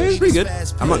after Yeah, it's that. pretty good.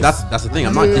 I'm not. That's the thing.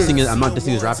 I'm not dissing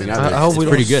his rapping. I hope It's we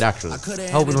don't pretty s- good actually. I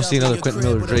hope we don't see another Quentin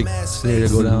Miller Drake scenario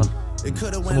go down.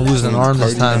 Someone losing an arm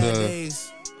this time.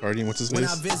 Cardi and what's his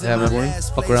face? Yeah, man.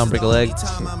 Fuck around, break a leg. And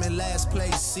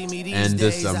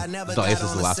this, I guess this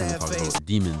is the last one we're talking about.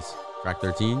 Demons, track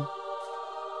 13.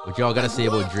 What y'all gotta say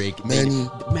about Drake? Man,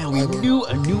 we knew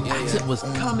a new exit was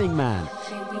coming, man.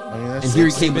 I mean, that's And here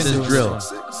he came with been this doing drill.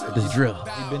 this This drill.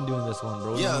 You've been doing this one,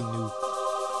 bro. Yeah. You knew.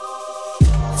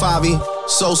 Favi,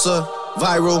 Sosa,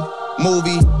 viral,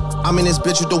 movie. I'm in this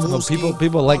bitch with the No, wooski.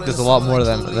 people like this a lot more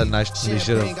than they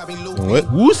should have. What?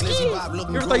 Wooski?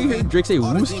 You ever thought you heard Drake say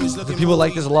wooski? People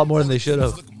like this a lot more than they should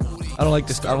have. I don't like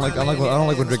this. I don't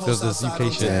like when Drake does this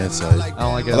UK shit. Yeah, it's like, I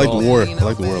don't like it. I like at the all. war. I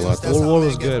like the war a lot. World Though. War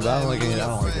was good, but I don't like it. I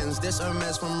don't like it.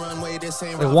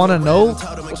 Like, Wanna Know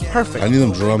was perfect. I need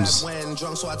them drums. I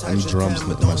need drums in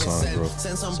my song, bro.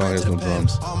 Song has no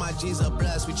drums.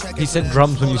 He said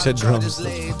drums when you said drums.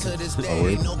 Oh,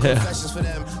 word? Yeah.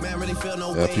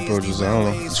 Yeah, people are just, I don't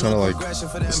know, just trying to like,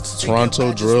 it's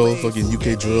Toronto drill, fucking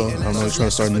UK drill. I don't know, they're trying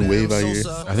to start a new wave out here.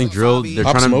 I think drill. They're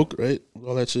Pop trying Smoke, right?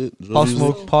 All that shit. Drill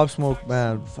music. Pop Smoke,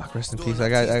 man. Fuck, rest in peace.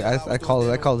 Like I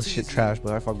call this shit trash,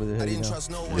 but I fuck with it. You know.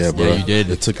 Yeah, bro. Yeah, you did.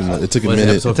 It took a minute. What That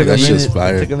episode shit's took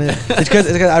fire. Took a minute. It's because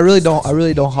I really don't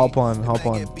hop on. I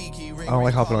don't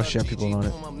like hopping on shit. People on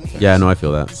it. to. Yeah, no, I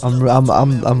feel that. I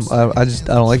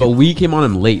don't like But it. we came on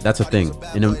him late. That's the thing.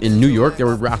 In New York, they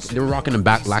were rocking him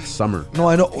back last summer. No,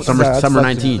 I know. Summer Yeah, that's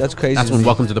 19. That's crazy. That's to when me.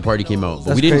 Welcome to the Party came out. But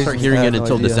That's we didn't crazy start to me. hearing I it had no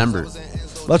until idea. December.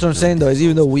 That's what I'm saying though. Is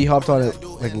even though we hopped on it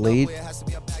like late,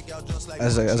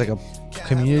 as like a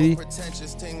community,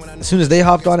 as soon as they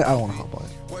hopped on it, I don't want to hop on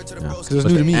it. Because it was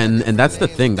new to me. And that's the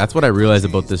thing. That's what I realized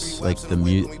about this, like the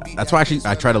music. That's why actually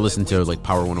I try to listen to like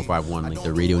Power 105.1, like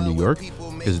the radio in New York,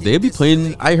 because they'd be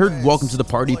playing. I heard Welcome to the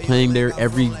Party playing there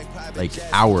every like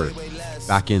hour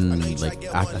back in like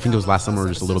I think it was last summer or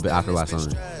just a little bit after last summer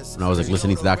when I was like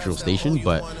listening to the actual station.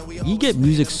 But you get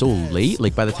music so late,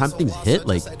 like by the time things hit,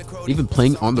 like they've been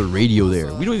playing on the radio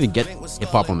there. We don't even get hip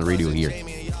hop on the radio here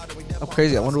I'm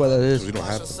crazy. I wonder why that is. We don't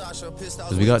have to.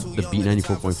 because we got the Beat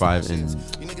 94.5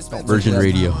 and Virgin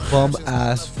Radio. Bum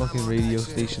ass fucking radio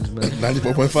stations, man.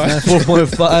 94.5.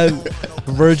 4.5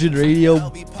 Virgin Radio,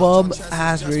 bum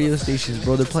ass radio stations,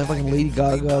 bro. They're playing fucking Lady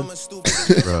Gaga,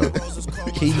 Bro.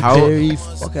 Katy How- Perry.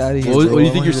 Fuck out of here. What bro. do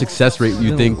you think your success rate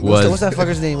you think was? What's that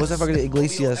fucker's name? What's that fucking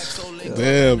Iglesias?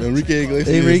 Damn, Enrique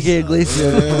Iglesias. Enrique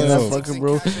Iglesias. Damn. That fucker,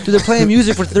 bro. Dude, they're playing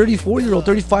music for 34-year-old,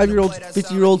 35-year-old,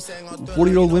 50-year-old,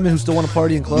 40-year-old women who still want to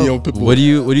party and club. Neo Pitbull. What do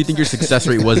you think your success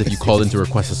rate was if you called in to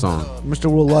request a song?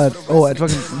 Mr. Worldwide. Oh, at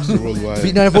fucking Worldwide.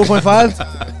 Beat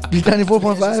 94.5. Beat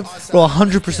 94.5. Bro,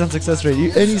 100% success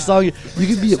rate. Any song you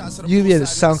could be a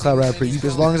SoundCloud rapper.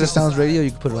 As long as it sounds radio,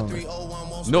 you can put it on there.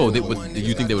 No, do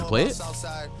you think they would play it?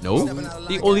 No,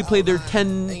 they only played their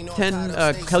 10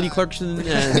 Kelly Clarkson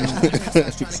and.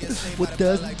 What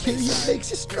doesn't kill you makes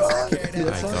you strong. Dude, My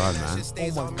that song- God, man.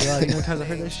 Oh my god, you know how many times I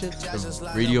heard that shit?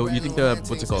 The radio. You think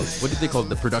what's it called? What did they call it?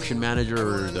 The production manager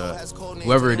or the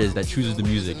whoever it is that chooses the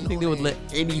music? You think they would let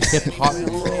any hip hop?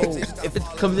 If it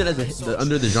comes in as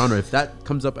under the genre, if that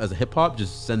comes up as a hip hop,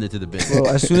 just send it to the bin. Bro,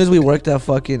 as soon as we worked at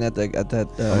fucking at that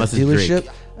Unless it's dealership,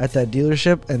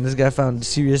 and this guy found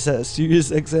Sirius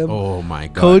XM Oh my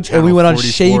God! coach, and we Channel went on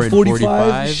 44 Shade and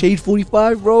 45, Shade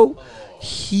 45, bro.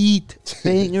 Heat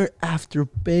banger after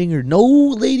banger. No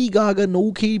Lady Gaga,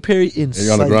 no Katy Perry in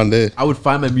Ariana sight. Grande. I would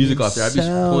find my music off there. I'd be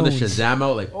pulling the Sounds. Shazam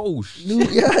out like, oh shit. New,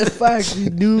 yeah, facts.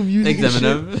 New music. Thanks, and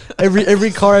shit. Eminem. Every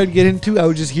car I'd get into, I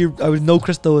would just hear. I would know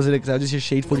Crystal was in it because I would just hear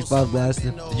Shade 45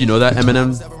 blasting. Did you know that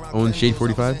Eminem owns Shade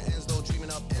 45?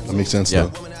 That makes sense, Yeah.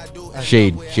 though.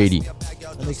 Shady.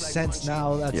 That makes sense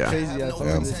now. That's Yeah. crazy. I thought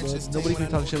Yeah. this, bro. Nobody can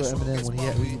talk shit about Eminem when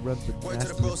he rubbed the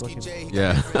nastiest fucking.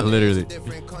 Yeah, literally.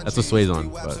 That's what Sway's on.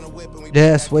 But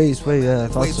Yeah, sway. Yeah, I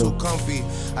thought Way so. too comfy.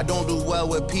 I don't do well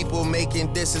with people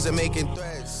making disses and making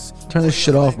threats. Turn this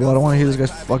shit off, bro. I don't want to hear this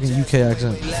guy's fucking UK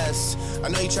accent. Less. I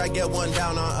know you try to get one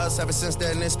down on us. Ever since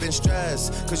then, it's been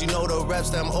stress. Cause you know the reps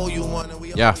them owe you one. And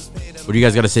we yeah, what do you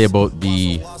guys got to say about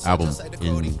the album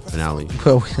in finale?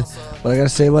 Bro, what I gotta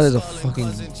say about it is a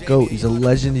fucking goat. He's a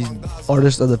legend. He's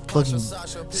artist of the fucking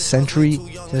century.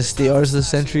 He's gonna stay artist of the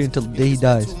century until the day he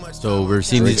dies. So we're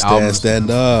seeing Drake these albums.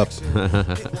 stand up.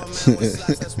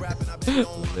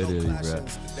 Literally, bro.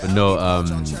 But no,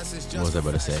 what was I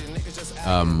about to say?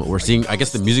 We're seeing, I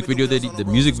guess the music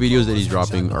videos that he's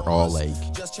dropping are all like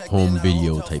home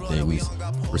video type things.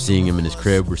 We're seeing him in his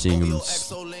crib. We're seeing him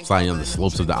sliding on the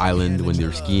slopes of the island when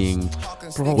they're skiing.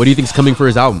 Bro. What do you think's coming for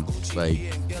his album?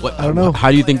 Like, what? I don't know.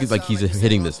 How do you think like he's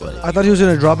hitting this? Like, I thought he was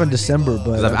gonna drop in December,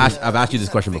 but because I've asked you this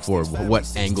question before.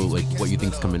 What angle, like, what you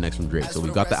think's coming next from Drake? So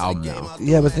we've got the album now.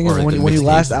 yeah. But the thing is, Or when, the when you mixtape.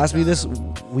 last asked me this,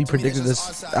 we predicted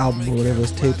this album or whatever,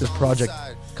 this tape, this project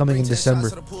coming in December.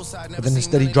 But then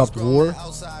instead he dropped War,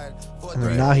 and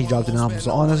then now he dropped an album.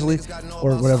 So honestly,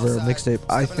 or whatever, a mixtape,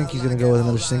 I think he's gonna go with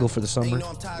another single for the summer.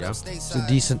 Yeah, It's a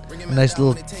decent, nice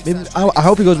little. Maybe I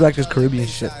hope he goes back to his Caribbean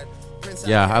shit.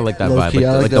 yeah, I like that Low vibe. key,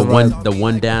 I Like, like the that the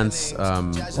one dance,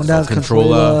 One down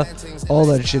controller. controller, all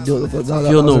that shit. Dude, that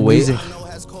Feel was no weight. amazing.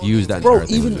 Use that. Bro, entire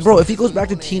thing. even bro, if he goes back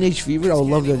to Teenage Fever, I would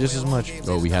love that just as much.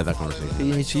 Oh, we had that conversation.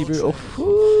 Teenage Fever, oh,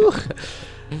 whew.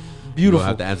 We'll Beautiful.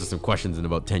 have to answer some questions in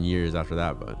about 10 years after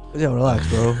that, but Yeah, relax,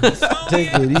 bro.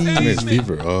 Take it Teenage easy.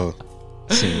 Fever. Oh,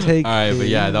 Take all right. it But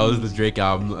yeah, that was easy. the Drake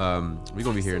album. We're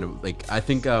gonna be hearing like I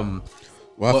think well,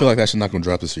 I feel like that's not gonna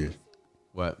drop this year.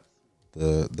 what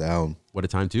The album. what a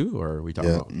time too, or are we talking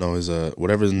Yeah, about? no, his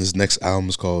whatever his next album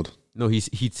is called. No, he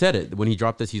said it when he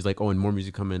dropped this. He's like, oh, and more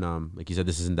music coming. Like he said,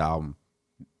 this isn't the album.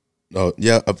 Oh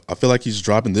yeah, I feel like he's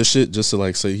dropping this shit just to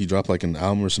like say he dropped like an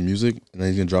album or some music, and then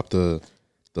he's gonna drop the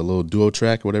little duo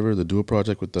track, whatever, the duo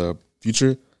project with the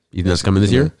Future. You think that's coming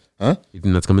this year? Huh? You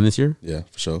think that's coming this year? Yeah,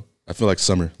 for sure. I feel like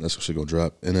summer that's what should go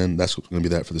drop, and then that's gonna be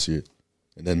that for this year,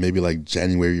 and then maybe like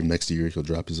January of next year he'll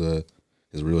drop his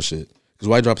real shit. Because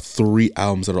why drop 3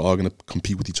 albums that are all gonna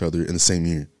compete with each other in the same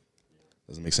year?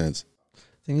 Doesn't make sense.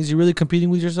 Thing is, you really competing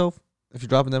with yourself if you're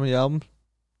dropping that many albums?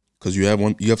 Because you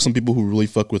have some people who really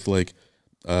fuck with like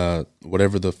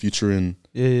whatever the Future and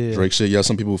Yeah. Drake shit. You have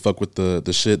some people who fuck with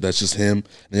the shit that's just him,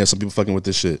 and you have some people fucking with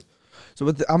this shit. So,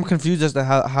 but I'm confused as to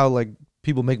how like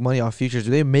people make money off features.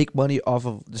 Do they make money off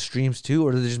of the streams too,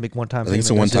 or do they just make one time? I think it's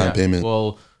a one-time payment.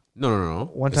 Well, no.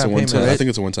 One It's a time one payment. time. I Right? think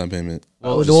it's a one-time payment.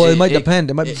 Well, it might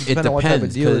depend. It might depend on what type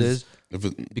of depends, deal it is.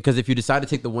 Because if you decide to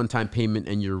take the one-time payment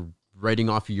and you're writing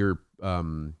off your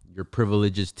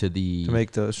privileges to the To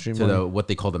make the stream to money. the what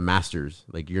they call the masters,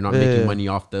 like you're not Yeah, making yeah. money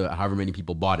off the however many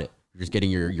people bought it. You're just getting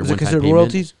your Is it one-time considered payment.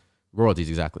 royalties? Royalties,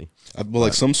 exactly. Well,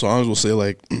 like some songs will say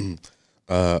like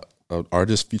an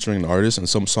artist featuring an artist, and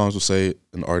some songs will say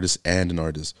an artist and an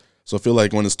artist. So I feel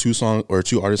like when it's 2 songs or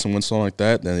 2 artists in one song like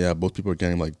that, then yeah, both people are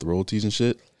getting like the royalties and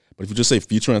shit. But if you just say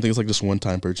featuring, I think it's like just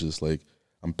one-time purchase. Like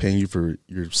I'm paying you for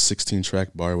your 16-track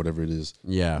bar, whatever it is,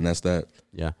 Yeah, and that's that.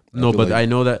 yeah. I No, feel but like- I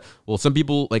know that. Well, some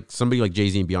people like somebody like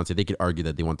Jay-Z and Beyonce, they could argue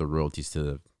that they want the royalties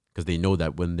because they know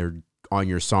that when they're on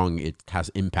your song, it has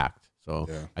impact. So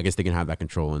Yeah. I guess they can have that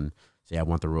control and say, I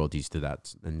want the royalties to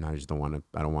that, and I just don't want to.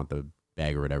 I don't want the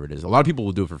bag or whatever it is. A lot of people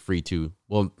will do it for free too.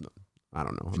 Well, I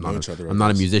don't know. They know each other, I I'm not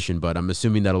a guess. musician, but I'm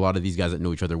assuming that a lot of these guys that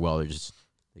know each other well are just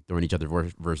like throwing each other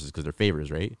verses because they're favors,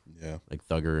 right? Yeah. Like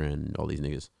Thugger and all these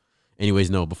niggas. Anyways,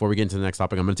 no, before we get into the next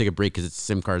topic, I'm going to take a break because its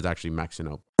SIM card is actually maxing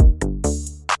out.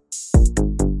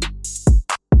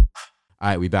 All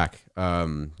right, we back.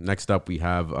 Next up, we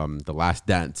have The Last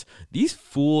Dance. These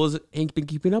fools ain't been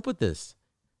keeping up with this.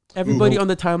 Everybody on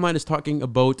the timeline is talking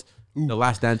about The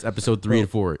Last Dance episode 3 and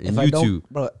 4 in If I YouTube. don't,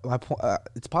 bro, my point,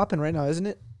 it's popping right now, isn't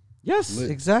it? Yes, Lit.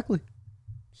 Exactly.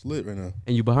 It's lit right now.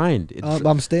 and you behind. It's,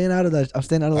 I'm staying out of that. I'm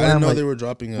staying out of the I didn't know limelight. they were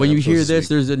dropping. when you episodes hear this, week.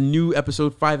 there's a new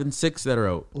episode 5 and 6 that are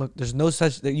out. Look, there's no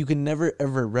such that you can never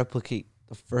ever replicate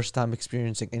the first time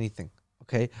experiencing anything.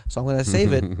 Okay, so I'm gonna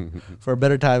save it for a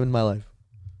better time in my life.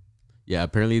 Yeah,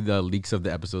 apparently the leaks of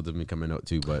the episodes have been coming out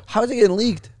too, but How is it getting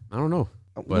leaked? I don't know.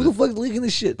 Who the fuck's leaking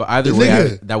this shit? But either The way,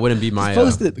 nigga. that wouldn't be my.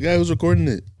 Just post it. the guy who's recording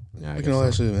it, Yeah, I making guess all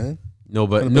that so. shit, man. No,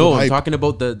 but Kinda no, bit of I'm hype. talking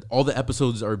about all the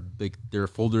episodes are like their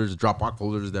folders, Dropbox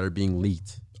folders that are being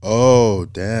leaked. Oh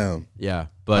damn! Yeah, How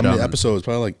but many episodes?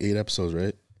 Probably like 8 episodes,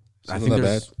 right? I It's think not that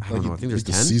there's- bad. I don't know, I think there's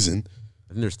the 10. season.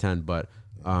 I think there's 10. But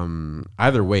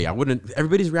either way, I wouldn't.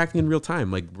 Everybody's reacting in real time.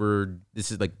 Like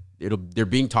they're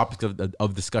being topics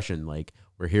of discussion. Like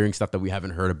we're hearing stuff that we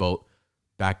haven't heard about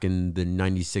back in the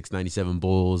 96, 97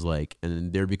 Bulls, like,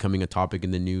 and they're becoming a topic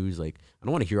in the news. Like, I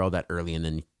don't want to hear all that early and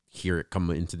then hear it come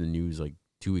into the news like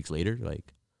 2 weeks later. Like,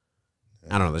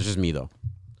 I don't know. That's just me though.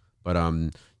 But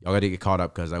y'all got to get caught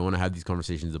up because I want to have these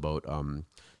conversations about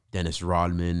Dennis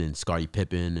Rodman and Scottie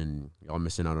Pippen, and y'all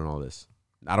missing out on all this.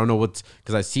 I don't know what's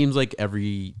because it seems like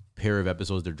every pair of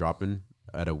episodes they're dropping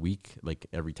at a week, like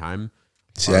every time.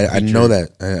 See, I know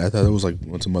that. I thought it was like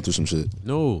once a month or some shit.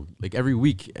 No, like every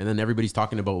week, and then everybody's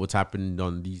talking about what's happened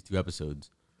on these 2 episodes.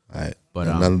 All right, but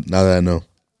now that I know,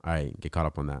 all right, get caught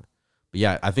up on that. But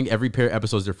yeah, I think every pair of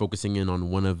episodes they're focusing in on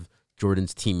one of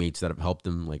Jordan's teammates that have helped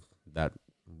him, like that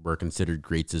were considered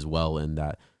greats as well, and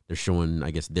that they're showing,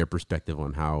 I guess, their perspective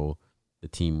on how the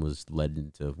team was led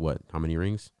into how many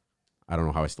rings? I don't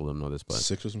know how I still don't know this, but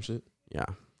 6 or some shit. Yeah,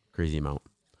 crazy amount.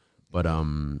 But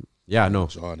yeah, no.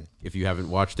 John. If you haven't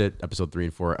watched it, episode 3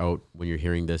 and 4 are out when you're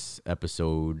hearing this.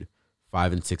 Episode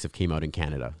 5 and 6 have came out in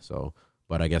Canada. So,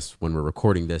 but I guess when we're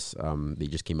recording this, they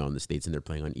just came out in the States and they're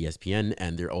playing on ESPN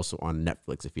and they're also on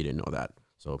Netflix. If you didn't know that,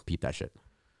 so peep that shit.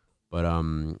 But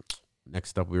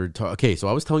next up, we were okay. So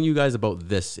I was telling you guys about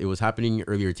this. It was happening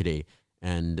earlier today,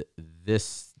 and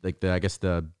this I guess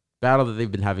the battle that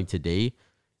they've been having today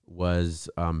was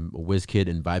WizKid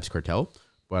and Vybz Kartel.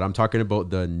 But I'm talking about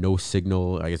the No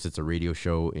Signal. I guess it's a radio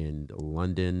show in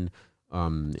London.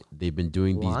 They've been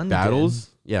doing these battles.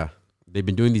 Yeah, they've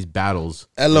been doing these battles.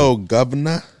 Hello,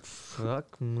 governor.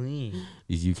 Fuck me.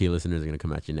 These UK listeners are gonna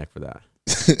come at your neck for that.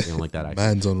 They don't like that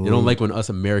accent. They don't like when us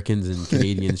Americans and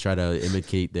Canadians try to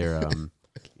imitate their,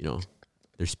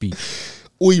 their speech.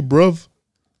 Oi, bruv.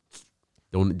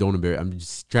 Don't embarrass. I'm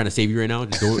just trying to save you right now.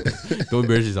 Just don't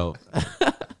embarrass yourself.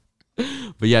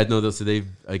 But yeah, no. So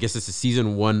I guess this is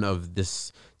season 1 of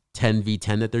this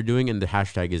 10v10 that they're doing, and the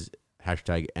hashtag is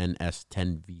hashtag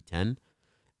NS10v10,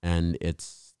 and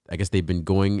I guess they've been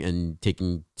going and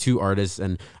taking 2 artists,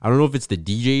 and I don't know if it's the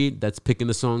DJ that's picking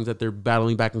the songs that they're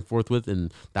battling back and forth with,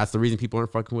 and that's the reason people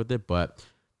aren't fucking with it. But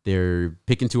they're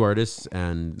picking 2 artists,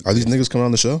 and are these niggas coming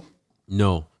on the show?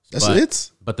 No, that's it.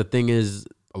 But the thing is,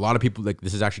 a lot of people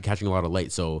this is actually catching a lot of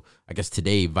light. So I guess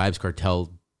today, Vybz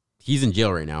Kartel, he's in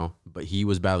jail right now, but he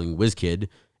was battling WizKid,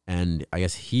 and I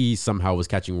guess he somehow was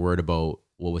catching word about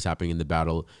what was happening in the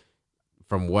battle.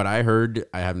 From what I heard,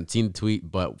 I haven't seen the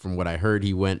tweet, but from what I heard,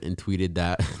 he went and tweeted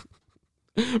that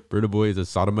Burna Boy is a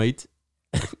sodomite.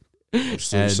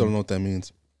 So you don't know what that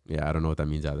means. Yeah, I don't know what that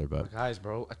means either. But guys,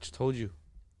 bro, I just told you.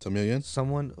 Tell me again.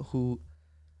 Someone who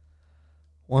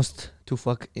wants to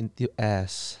fuck in the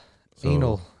ass.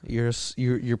 Anal.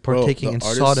 You're partaking in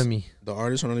sodomy. The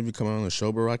artists are not even coming on the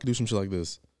show, bro. I could do some shit like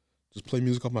this. Just play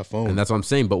music off my phone. And that's what I'm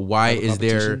saying. But why is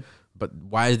there? But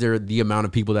why is there the amount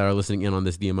of people that are listening in on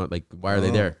this? The amount, like, why are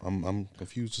they there? I'm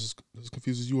confused, just as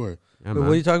confused as you are. Yeah, wait, what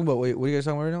are you talking about? Wait, what are you guys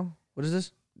talking about right now? What is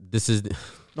this? This is.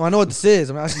 No, I know what this is.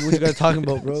 I'm asking what you guys talking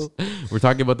about, bro. We're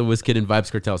talking about the WizKid and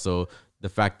Vybz Kartel. So the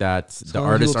fact that the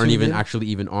artists aren't even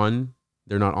actually on,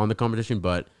 they're not on the competition,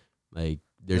 but like.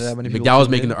 McDowell was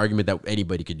making the argument that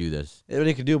anybody could do this.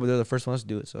 Anybody could do it, but they're the first ones to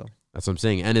do it. So that's what I'm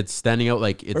saying, and it's standing out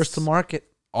like it's first to market.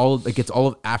 It's all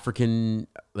of African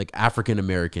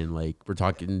American. Like we're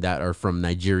talking that are from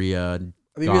Nigeria. I mean,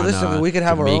 Ghana, realistically, we could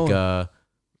have Jamaica. our own.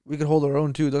 We could hold our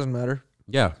own too. It doesn't matter.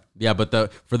 Yeah.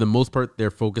 But for the most part, they're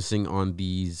focusing on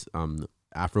these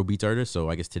Afrobeats artists.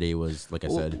 So I guess today was, like I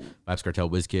said, Vybz Kartel,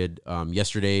 WizKid.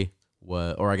 Yesterday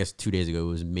or I guess 2 days ago, it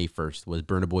was May 1st. Was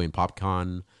Burna Boy and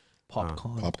Popcorn.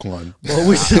 Popcorn. Well,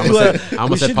 we should I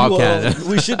almost said Popcorn.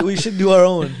 We should do our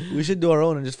own. We should do our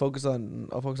own and just focus on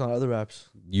other raps.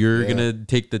 You're gonna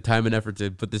take the time and effort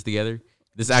to put this together.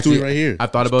 This actually right here.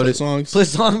 I've thought about it. Play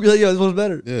songs. Be like, yo, this one's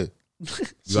better. Yeah.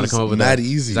 You want to come up with mad that?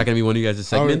 Easy. Is that gonna be one of you guys'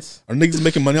 segments? Are niggas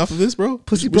making money off of this, bro?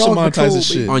 Pussy we should monetize control, this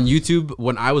shit on YouTube.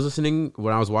 When I was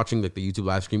watching like the YouTube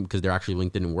live stream, because they're actually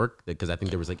linked in and work, because I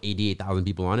think there was like 88,000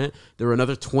 people on it. There were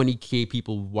another 20K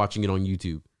people watching it on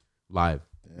YouTube live.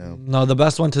 Damn. No, the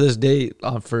best one to this day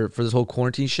for this whole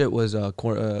quarantine shit was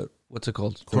what's it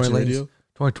called? Tory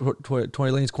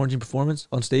Lane's quarantine performance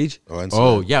on stage.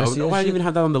 Oh yeah, I didn't even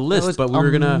have that on the list, but we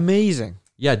were gonna amazing.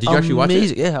 Yeah, did you actually watch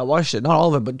it? Yeah, I watched it. Not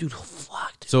all of it, but dude,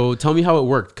 fuck. So tell me how it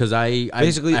worked, because I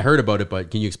heard about it, but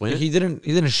can you explain it? He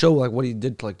didn't show like what he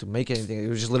did to make anything. It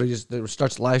was just literally there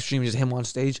starts the live stream, just him on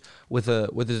stage with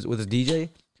his DJ,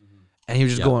 and he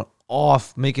was just going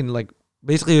off, making like.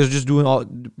 Basically, he was just doing all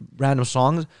random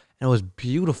songs, and it was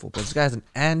beautiful. But this guy has an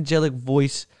angelic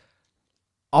voice,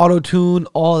 auto-tune,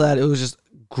 all that. It was just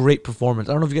great performance.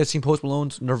 I don't know if you guys seen Post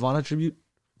Malone's Nirvana tribute.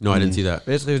 No, I didn't see that.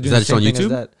 Basically, he was doing the same thing as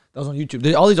that. That was on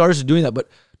YouTube. All these artists are doing that, but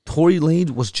Tory Lanez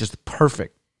was just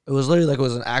perfect. It was literally like it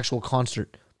was an actual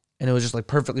concert, and it was just like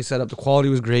perfectly set up. The quality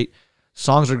was great,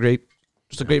 songs were great,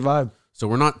 just a great vibe. So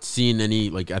we're not seeing any,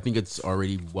 like, I think it's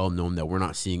already well known that we're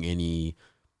not seeing any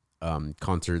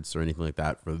concerts or anything like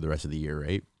that for the rest of the year,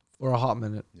 right? For a hot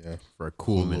minute. Yeah. For a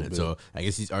cool minute. bit. So I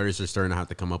guess these artists are starting to have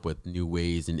to come up with new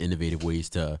ways and innovative ways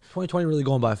to. 2020 really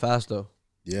going by fast though.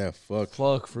 Yeah, fuck.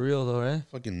 Fuck, for real though, right?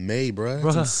 Fucking May, bruh.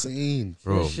 It's Bruh. insane.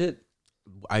 Bro, Shit.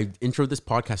 I introed this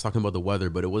podcast talking about the weather,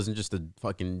 but it wasn't just to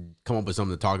fucking come up with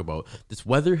something to talk about. This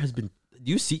weather has been.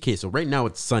 Do you see, okay, so right now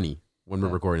it's sunny when we're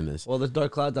recording this. Well, there's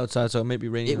dark clouds outside, so it may be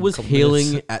raining. It in a was couple hailing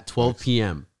minutes. at 12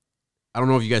 p.m. I don't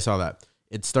know if you guys saw that.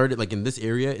 It started, like, in this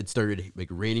area, it started, like,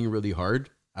 raining really hard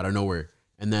out of nowhere.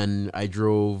 And then I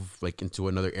drove, like, into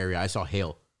another area. I saw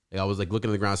hail. Like, I was, like, looking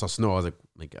at the ground. I saw snow. I was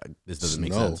like, this doesn't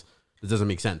make Snow. sense. This doesn't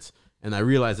make sense. And I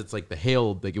realized it's, like, the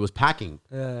hail, like, it was packing.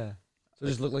 Yeah. So it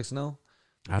just looked like snow.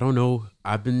 I don't know.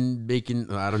 I've been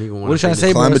making, I don't even want What are you trying to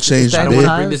say, bro? Climate It's change, the I end don't of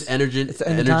want to bring times. this energy It's the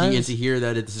end of times. into here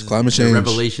that it's climate the change.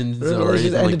 revelations or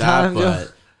Revelations, anything end like of that. times, yo.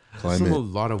 But Climate. there's a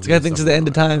lot of It's weird getting to stuff the end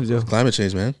of going on. times, yo. Climate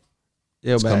change, man.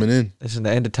 Yo, It's man. coming in. Listen,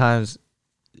 the end of times.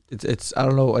 It's I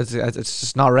don't know. It's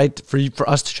just not right for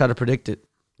us to try to predict it.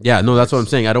 Yeah, no, that's what I'm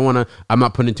saying. I don't want to. I'm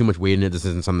not putting too much weight in it. This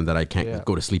isn't something that I can't Yeah.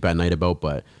 go to sleep at night about.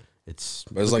 But it's.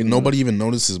 But it's like nobody even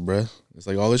notices, bruh. It's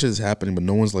like all this shit is happening, but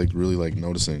no one's like really like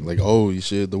noticing. Like, oh, you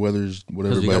shit, the weather's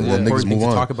whatever. Because we But got more then niggas important move things to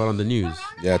on. talk about on the news.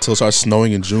 Yeah, until it starts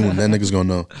snowing in June, then niggas gonna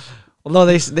know. Well, no,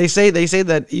 they say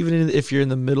that even if you're in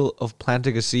the middle of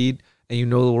planting a seed and you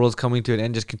know the world's coming to an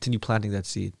end, just continue planting that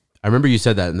seed. I remember you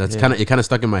said that, and that's Yeah. kind of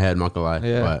stuck in my head. I'm not gonna lie.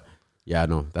 Yeah. But yeah,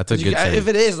 no, that's a good saying. If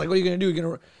it is, like, what are you gonna do?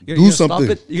 You're Do gonna stop something.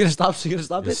 it. You're gonna stop. You're gonna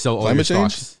stop it. Sell all Climate your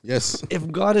change? stocks. Yes.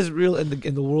 If God is real and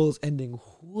the world is ending,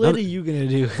 what None- are you gonna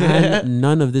do?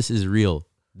 None of this is real.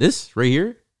 This right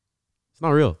here, it's not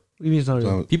real. What do you mean it's not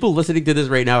real? People listening to this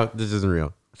right now, this isn't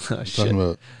real. Oh, shit. Talking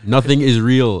about Nothing is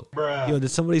real, Yo, did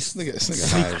somebody this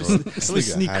nigga high, bro. This somebody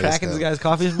nigga sneak high as crack in this hell. guy's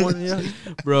coffee this morning? Yeah.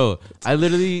 bro. I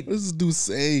literally, What does this dude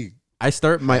say? I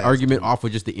start my argument off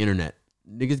with just the internet.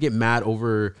 Niggas get mad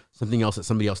over something else that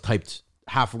somebody else typed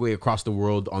halfway across the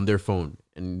world on their phone,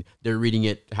 and they're reading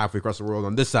it halfway across the world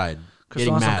on this side, Chris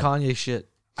getting on some mad. Kanye shit.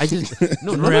 I just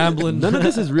no Rambling. None of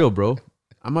this is real, bro.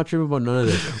 I'm not tripping about none of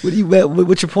this.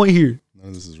 What's your point here? None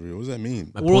of this is real. What does that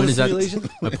mean? My World point is that simulation?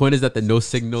 my point is that the no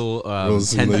signal World 10v10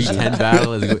 simulation.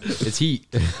 battle is heat.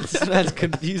 This man's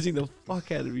confusing the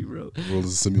fuck out of me, bro. The world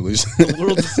is a simulation. The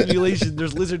world's a simulation.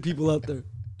 There's lizard people out there.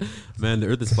 Man, the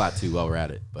Earth is flat too. While we're at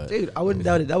it, but Dude, I wouldn't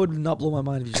doubt it. That would not blow my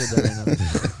mind if you said that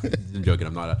right now. I'm joking.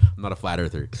 I'm not a flat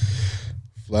earther.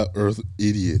 Flat Earth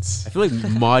idiots. I feel like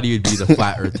Marty would be the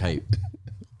flat Earth type.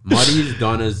 Marty's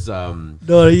Donna's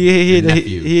No, he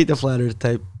nephew. ain't the flat earth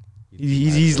type.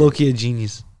 He's low key a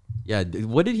genius. yeah.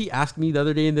 What did he ask me the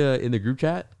other day in the group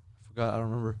chat? Forgot, I don't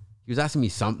remember. He was asking me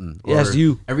something. He asked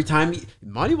you. Every time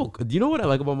Marty will. Do you know what I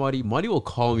like about Marty? Marty will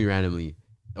call me randomly,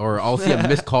 or I'll see a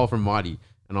missed call from Marty,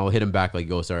 and I'll hit him back like,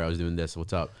 "Yo, sorry, I was doing this.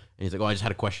 What's up?" And he's like, "Oh, I just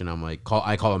had a question." I'm like,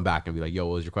 I call him back and be like, "Yo,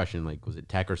 what was your question? Like, was it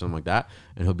tech or something like that?"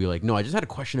 And he'll be like, "No, I just had a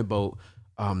question about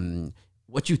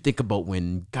what you think about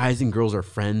when guys and girls are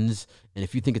friends, and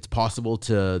if you think it's possible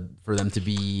for them to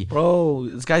be." Bro,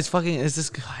 this guy's fucking. Is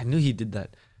this? I knew he did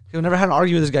that. He never had an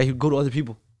argument with this guy. He'd go to other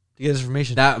people to get his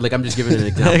information. That, like, I'm just giving an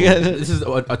example. This is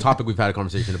a topic we've had a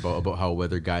conversation about how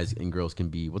whether guys and girls can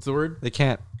be, what's the word? They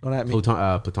can't. Don't at me.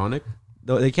 Platonic?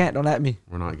 No, they can't. Don't at me.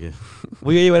 We're not good.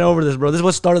 We went over this, bro. This is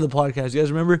what started the podcast. You guys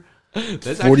remember?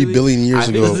 That's 40 billion years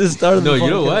ago. This is started No, the podcast. you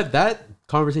know what? That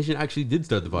conversation actually did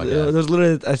start the podcast. There's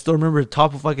literally. I still remember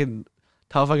top of fucking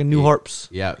New Harps.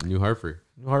 Yeah, New Harper.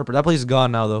 New Harper. That place is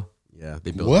gone now, though. Yeah,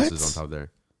 they built What? houses on top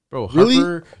there. Bro, Really?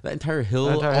 Harper, that entire hill,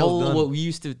 That entire hill's all done. what we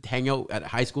used to hang out at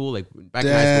high school, like back in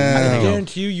Damn. high school. we used to I hang out.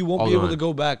 guarantee you won't All be able gone. to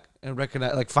go back and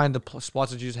recognize, like, find the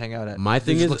spots that you just hang out at. My They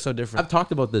thing just is, look so different. I've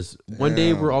talked about this. One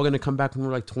day Damn. we're all gonna come back when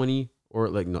we're like 20, or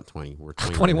like not 20, we're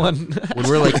 20 21. when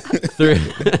we're like 30,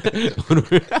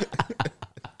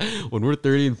 when we're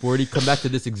 30 and 40, come back to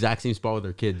this exact same spot with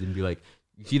our kids and be like,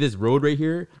 you see this road right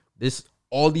here?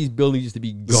 All these buildings used to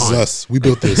be This is gone. us. We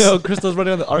built this. Yo, Crystal's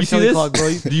running on the R. You see Kelly this? clock,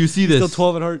 bro. Do you see Still this?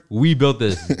 12 at heart. We built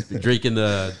this. Drake and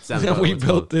the Santa We what's it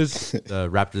built called? this. The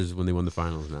Raptors when they won the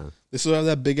finals. Now They still have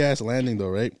that big ass landing though,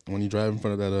 right? When you drive in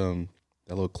front of that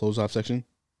little close off section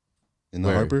in the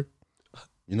Where? Harper.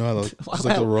 You know how Why it's am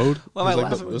like I- the road. why am I It's like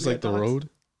laughing the, when it's you like the talk? road.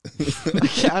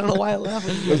 I don't know why I laugh.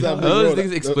 What's that big those road?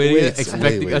 things explaining it, Wait,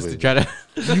 expecting wait, us wait. to try to.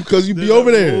 Because you be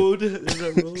over there.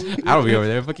 I don't be over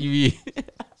there. Fuck you, be.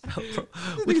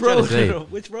 Which you trying to say?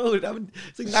 road? Which road?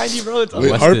 It's like 90 roads.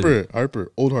 Wait, Weston.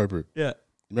 Harper, Old Harper. Yeah.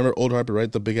 Remember Old Harper, right?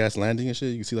 The big ass landing and shit.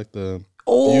 You can see like the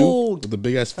Oh, with the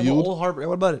big ass Have an field. old harbor.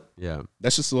 What about it? Yeah.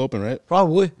 That shit's still open, right?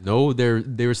 Probably. No, they've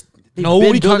No, what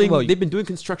are you talking building, about? they've been doing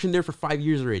construction there for 5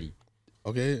 years already.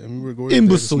 Okay, I mean we're going.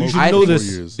 Imbecile, you should know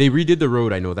this. They redid the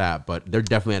road, I know that, but they're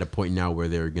definitely at a point now where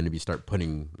they're going to be start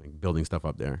putting building stuff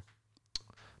up there.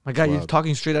 My God, you're Wow.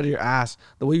 talking straight out of your ass.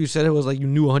 The way you said it was like you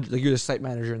knew 100, like you're the site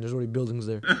manager and there's already buildings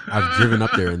there. I've driven up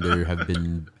there and there have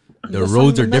been the That's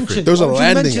roads not are even different. mentioned. There's a Why would you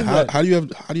landing. mention that? How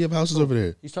do you have houses over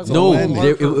there? He's talking No, about land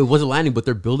it marker. was a landing, but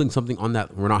they're building something on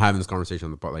that. We're not having this conversation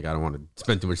on the part. Like I don't want to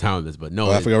spend too much time on this, but no,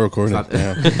 Oh, I forgot we're recording. It's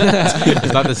Damn.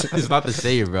 it's not the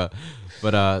same, bro.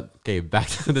 But okay, back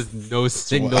to this no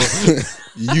signal.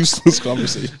 Useless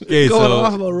conversation. Okay, Going so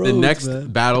off about roads, the next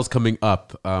man. battle's coming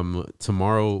up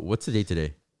tomorrow. What's the date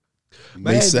today?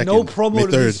 May Man, 2nd. no promo May to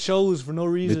 3rd. these shows for no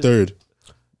May reason. 3rd. Don't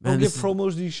Man, give this- promos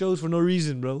to these shows for no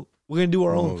reason, bro. We're gonna do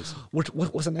our own. Promos.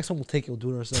 What's the next one? We'll take it. We'll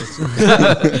do it ourselves.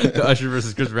 The Usher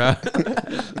versus Chris Brown.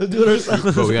 we'll do it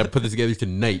ourselves. Bro, we gotta put this together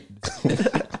tonight.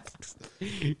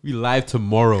 We live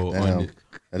tomorrow Damn. on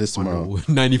That is tomorrow.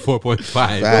 94.5.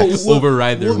 Facts.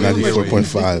 Override their We'll give them a- radio.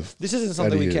 94.5. This isn't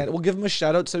something we Outta here. can't. We'll give them a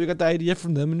shout out. So we got the idea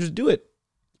from them and just do it.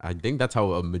 I think that's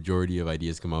how a majority of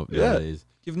ideas come out Yeah. nowadays.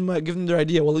 Give them their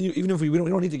idea. Well, even if we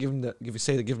don't need to give them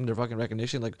give them their fucking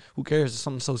recognition. Like who cares? It's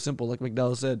something so simple, like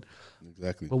McDowell said.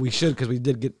 Exactly. But we should because we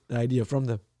did get the idea from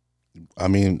them. I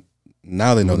mean,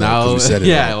 now they know that Now, 'cause we said it.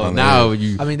 yeah. on Well, the now air.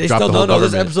 you. I mean, they dropped still the whole don't know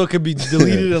this government. episode could be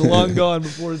deleted and long gone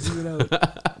before it's even out.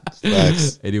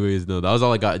 Facts. Anyways, no, that was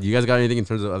all I got. Do you guys got anything in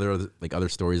terms of other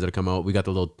stories that have come out? We got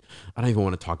the little. I don't even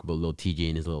want to talk about little TJ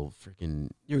and his little freaking.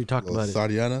 You already talked about it.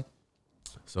 Sadiana.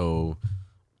 So,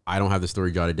 I don't have the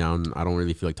story jotted down. I don't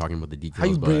really feel like talking about the details. How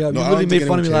you but bring up? No, You I literally don't think made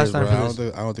fun of me anyone last cares, time bro. for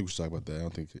this. I don't think we should talk about that. I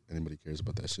don't think anybody cares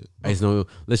about that shit. I just know.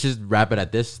 Let's just wrap it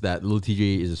at this: that little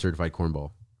TJ is a certified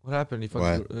cornball. What happened? What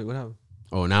happened?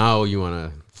 Oh, now you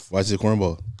wanna? Why is it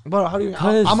cornball? But how do you?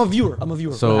 'Cause- I'm a viewer. What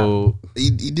happened? So He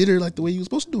did her like the way he was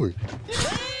supposed to do her.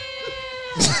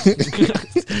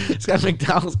 this guy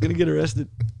McDowell's gonna get arrested.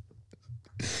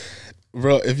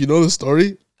 Bro, if you know the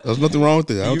story, there's nothing wrong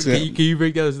with it. I don't think. can you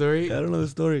break down the story? I don't know the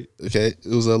story. Okay, it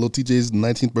was little TJ's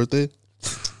 19th birthday,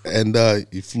 and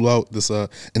he flew out this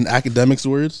in academics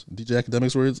words, DJ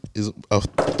academics words, is a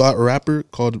thought rapper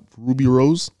called Ruby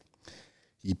Rose.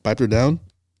 He piped her down,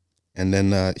 and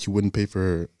then he wouldn't pay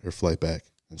for her flight back,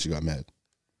 and she got mad.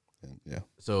 And yeah,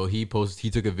 So he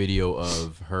took a video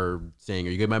of her saying,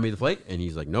 "Are you gonna buy me the flight?" And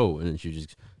he's like, "No." And then she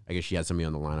just, I guess she had somebody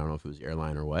on the line. I don't know if it was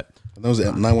airline or what. and that was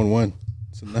at 911.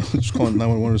 So now she's calling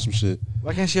 911 or some shit.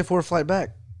 Why can't she afford a flight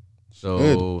back? So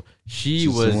Good. she She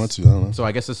was. doesn't want to. I don't know. So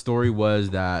I guess the story was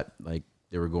that like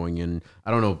they were going in. I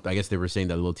don't know. I guess they were saying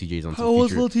that little TJ's on How some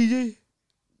old's feature. little TJ?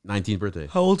 19th birthday.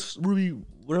 How old's Ruby?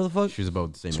 Whatever the fuck. She was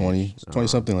about the same 20, age. 20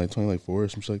 something, like 20, like 4 or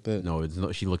something like that. No, it's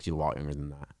not. She looks a lot younger than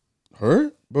that.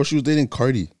 Her? Bro, she was dating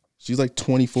Cardi. She's like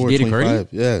 24, She dating 25.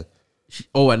 Yeah.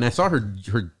 And I saw her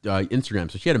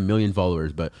Instagram. So she had 1 million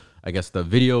followers, but I guess the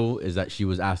video is that she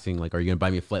was asking like, "Are you gonna buy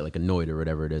me a flight?" Like annoyed or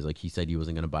whatever it is. Like he said he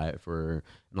wasn't gonna buy it for her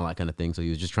and all that kind of thing. So he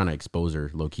was just trying to expose her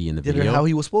low key in the Did her video. how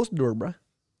he was supposed to do her, bruh.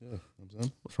 Yeah.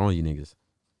 I'm What's wrong with you niggas?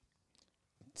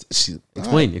 She,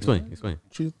 Explain.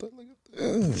 Treated that like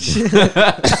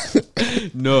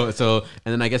No, so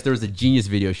and then I guess there was a Genius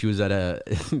video. She was at a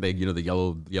like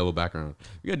the yellow background.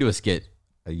 We gotta do a skit,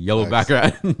 a yellow Nice.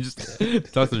 background, just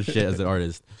talk some shit as an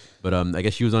artist. But I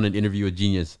guess she was on an interview with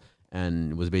Genius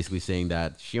and was basically saying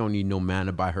that she don't need no man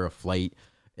to buy her a flight.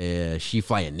 She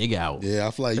fly a nigga out, Yeah,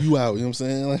 I fly you out. You know what I'm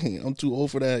saying? Like, I'm too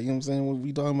old for that. You know what I'm saying? What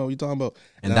we talking about? What you talking about?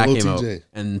 and that little came out. TJ.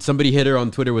 And somebody hit her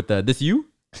on Twitter with the "This you."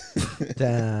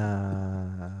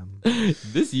 Damn.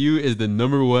 This you is the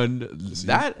number one.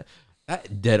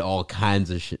 That did all kinds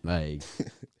of shit. Like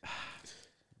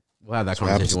we'll have that That's what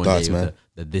happens conversation to one thoughts, day with man.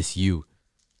 the this you.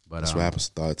 But That's what happens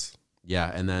to thoughts.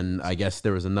 yeah, and then I guess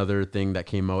there was another thing that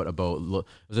came out about.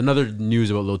 There's another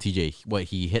news about Lil TJ. What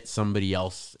he hit somebody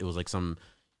else. It was like some.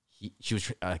 She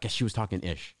was. I guess she was talking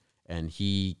ish, and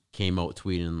he came out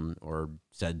tweeting or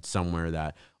said somewhere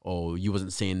that, "Oh, you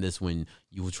wasn't saying this when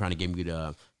you were trying to get me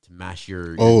to mash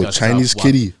your guts Chinese up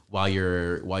kitty while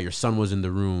your son was in the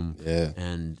room." Yeah,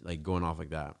 And like going off like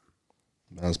that.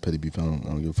 that was petty beef. I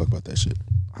don't give a fuck about that shit.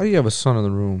 How do you have a son in the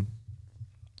room?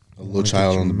 A little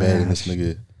child on the bed and this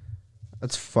nigga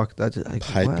That's fucked. That's like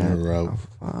piping what her out. the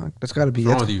fuck. That's gotta be.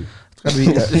 What's wrong That's with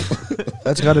you? gotta be.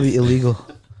 That's gotta be illegal.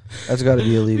 That's gotta be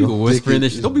You illegal. go whispering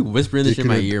this shit. Don't be whispering this shit in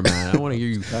my Dick in ear, man. I don't want to hear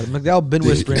you. God, McDowell been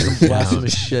whispering some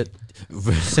blasphemous shit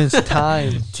since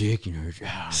time. Taking her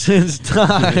down. Since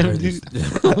time, dude.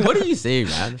 What are you saying,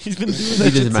 man? He's been doing Leave that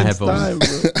this shit in my since time,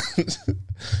 headphones. bro.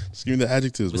 Just give me the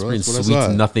adjectives, bro. Whispering That's what I sweet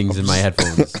saw. nothings in my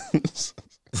headphones.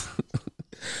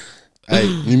 Hey,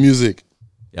 new music.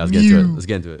 Yeah, let's get into it. Let's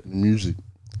get into it. New music.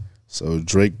 So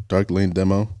Drake, Dark Lane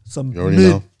demo. Some You already mid.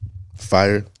 know.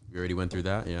 Fire. We already went through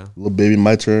that. Yeah. Little Baby,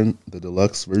 My Turn, the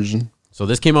deluxe version. So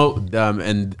this came out,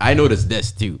 and I noticed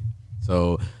this too.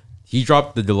 So he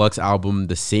dropped the deluxe album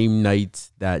the same night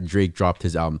that Drake dropped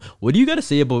his album. What do you got to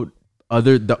say about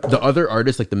the other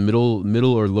artists, like the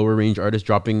middle or lower range artists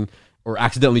dropping or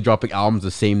accidentally dropping albums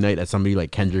the same night as somebody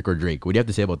like Kendrick or Drake? What do you have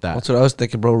to say about that? That's what I was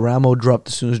thinking, bro. Ramo dropped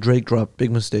as soon as Drake dropped.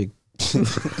 Big mistake.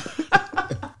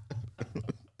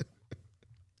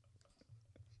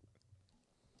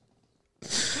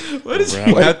 What does he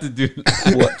have to do?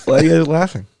 What? Why are you guys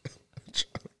laughing?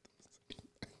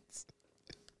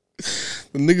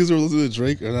 The niggas who are listening to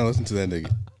Drake are not listening to that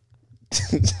nigga.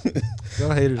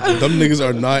 Y'all haters. Bro. Them niggas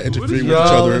are not interfering with each Y'all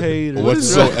other haters.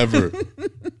 whatsoever.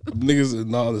 Them niggas are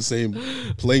not on the same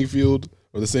playing field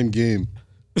or the same game.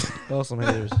 Y'all some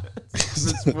haters.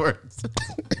 Sports.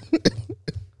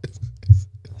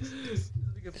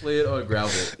 You can play it on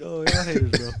gravel. Yo, y'all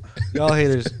haters, bro. Y'all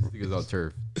haters. Niggas on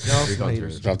turf. Y'all Drake some on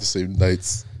haters. turf. Drop the same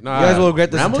nights. Nah, You guys will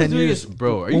regret this in Ramo's 10 doing years. this-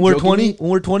 bro. Are you When we're joking 20,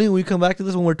 me? when we come back to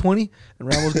this, when we're 20, and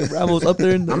Ramo's up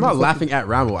there. I'm not laughing at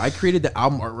Ramo. I created the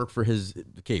album artwork for his.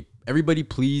 Okay, everybody,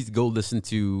 please go listen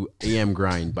to AM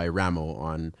Grind by Ramo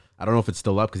on. I don't know if it's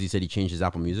still up because he said he changed his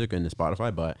Apple Music and his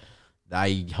Spotify, but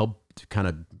I helped kind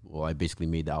of. Well, I basically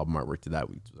made the album artwork to that.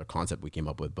 The concept we came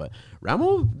up with, but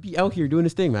Ramo be out here doing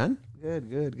his thing, man.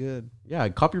 Good. Yeah,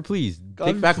 cop your please.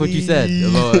 Copy Take back what you please. said.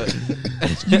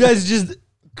 You guys just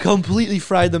completely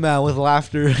fried them out with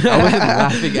laughter. I wasn't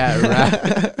laughing at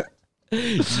rap.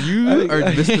 You are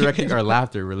misdirecting our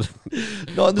laughter. We're,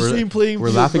 Not on the same playing we're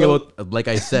field, laughing bro. about, like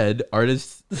I said,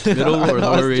 artists middle or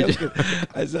lower range.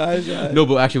 I No,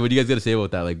 but actually, what do you guys got to say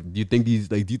about that? Like, do you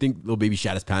think Lil Baby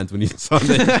shat his pants when he saw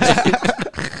that?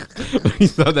 When he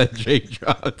saw that Drake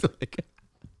dropped,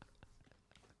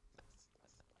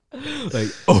 like,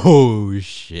 oh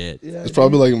shit. Yeah, It's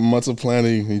probably like months of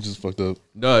planning. He just fucked up.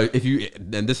 No,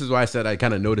 and this is why I said I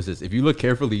kind of noticed this. If you look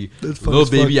carefully, That's funny Lil as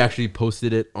Baby fuck. actually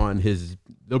posted it on his.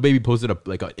 Lil Baby posted an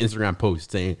Instagram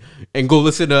post saying, "And go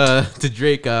listen to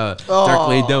Drake Dark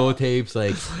Lane demo tapes."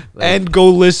 Like, and go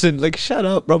listen. Like, shut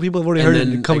up, bro. People have already heard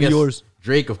it. Come to yours.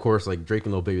 Drake, of course, like Drake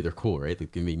and Lil Baby, they're cool, right? They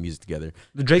can make music together.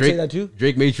 Did Drake say that too?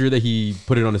 Drake made sure that he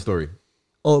put it on his story.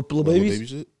 Oh, little Little babies. baby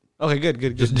shit. Okay,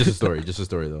 good. Just a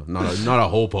story, though. Not a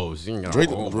whole post. You ain't got a Drake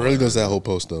whole rarely post. does that whole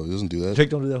post though. He doesn't do that.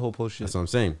 Drake don't do that whole post shit. That's what I'm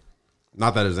saying.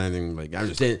 Not that there's anything like I'm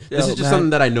just saying. Yo, This is just man. something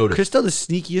that I noticed. Crystal, the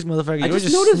sneakiest motherfucker. I You're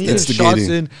just noticed sneaking it. shots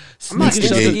Instigating. in. I'm not Sneaking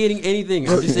shots in. instigating anything.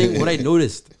 I'm just saying what I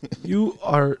noticed. You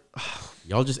are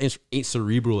Y'all just ain't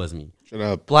cerebral as me. Shut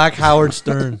up, Black Howard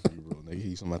Stern. bro. Nigga,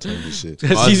 he's on my tongue this shit.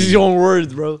 That's his own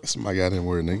words, bro. That's my goddamn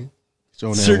word, nigga. It's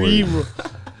your damn word. Cerebral.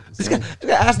 This guy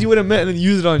asked you what it meant and then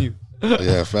used it on you.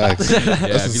 Yeah, facts. Yeah,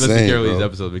 That's if you listen to insane, Carol's bro.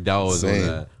 episode, McDowell was on Insane.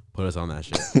 that. Put us on that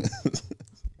shit.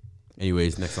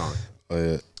 Anyways, next song. Oh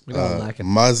yeah. We got lacking.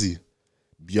 Mozzie,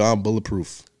 Beyond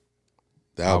Bulletproof.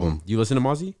 The album. You listen to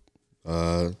Mozzie?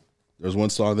 There's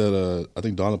one song that I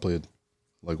think Donna played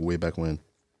like way back when.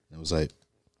 It was like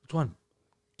Which one?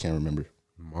 can't remember.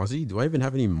 Mozzie? Do I even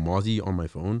have any Mozzie on my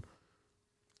phone?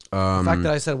 The fact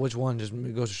that I said which one just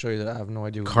goes to show you that I have no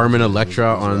idea. Carmen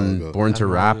Electra it was a while on ago. Born I to have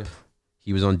no Rap. idea.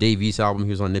 He was on Dave East album.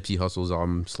 He was on Nipsey Hussle's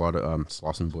album,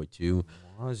 Slauson Boy 2.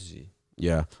 Mozzie.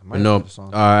 Yeah. might have No, heard the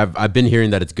song. I've been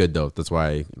hearing that it's good, though. That's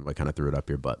why I kind of threw it up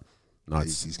here, but not.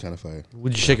 He's kind of fire.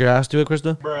 Would you shake your ass to it,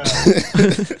 Krista?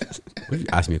 Would you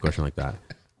ask me a question like that?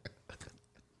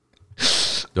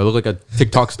 Do I look like a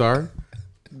TikTok star?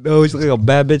 No, he's like a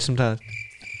bad bitch sometimes.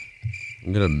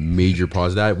 I'm gonna major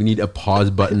pause that. We need a pause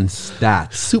button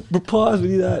stat. Super pause. We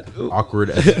need that. Ooh. Awkward.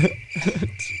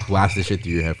 Blast this shit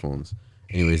through your headphones.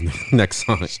 Anyways, next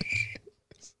song.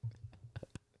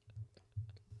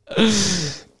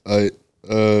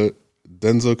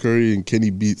 Denzel Curry and Kenny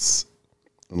Beats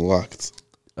Unlocked.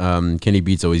 Kenny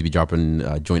Beats always be dropping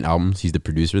joint albums. He's the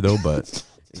producer though, but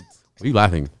what are you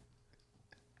laughing?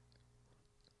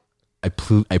 I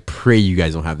pray you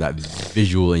guys don't have that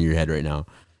visual in your head right now.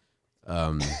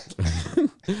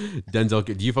 Denzel,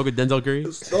 do you fuck with Denzel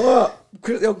Curry? Stop.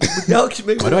 Miguel keep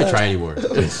making Why me do I laugh. try anymore?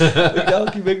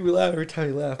 Miguel keep making me laugh every time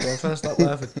he laughs, bro. I'm trying to stop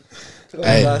laughing. Take off my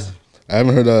Hey, glasses. I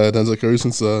haven't heard Denzel Curry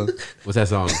since What's that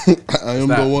song? I Am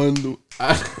that? the One.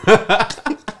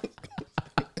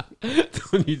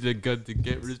 Don't need a gun to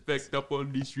get respect up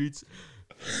on these streets.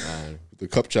 The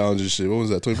Cup Challenge and shit. What was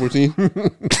that, 2014?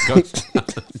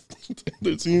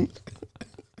 13?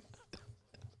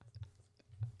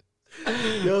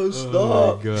 Yo, Oh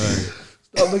stop. my god.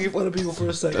 Stop making fun of people for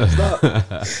a second. Stop.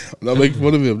 I'm not making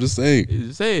fun of him. I'm just saying.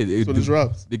 Just say That's what it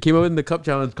drops. It came out in the Cup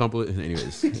Challenge compilation.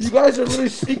 Anyways, You guys are literally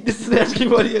speaking this to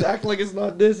everybody and act like it's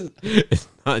not this. it's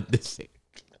not the same.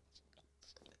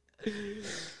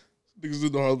 Niggas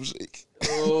did the Harlem Shake.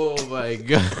 Oh my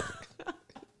god.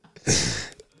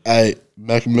 Alright,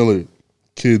 Mac Miller,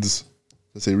 Kids.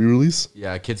 Let's say re-release.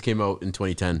 Yeah, Kids came out in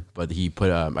 2010, but he put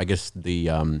I guess the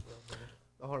The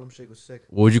Harlem Shake was sick.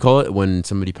 what would you call it when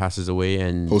somebody passes away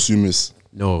and Posthumous.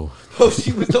 no Oh,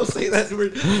 she was, don't say that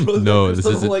word. Bro, no this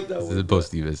isn't like that this word. isn't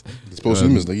posthumous. It's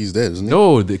posthumous. Like he's dead, isn't he?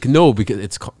 No, no, because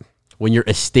it's called, when your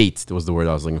estate was the word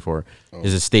I was looking for.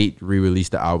 His estate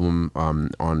re-released the album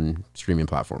on streaming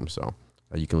platforms, so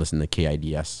you can listen to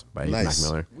KIDS by Nice. Mac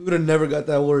Miller. We would have never got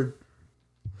that word.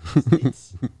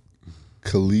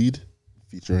 Khalid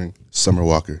featuring Summer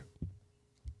Walker.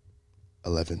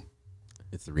 11.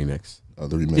 It's the remix. The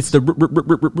remix. It's the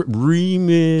remix.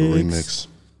 The remix.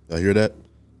 Y'all hear that?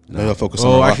 No. Y'all focus on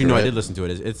Oh, Summer actually, no, Walker, I right? did listen to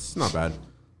it. It's not bad.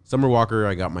 Summer Walker,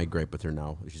 I got my gripe with her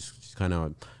now. She's kind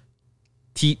of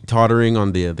tottering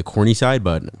on the corny side,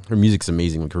 but her music's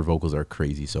amazing. Like her vocals are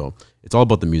crazy. So it's all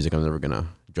about the music. I'm never gonna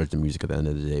judge the music at the end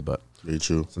of the day, but Very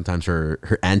true. sometimes her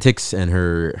antics and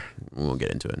her we won't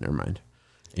get into it. Never mind.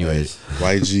 Anyways,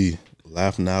 YG,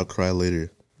 Laugh Now, Cry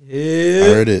Later. Yeah. I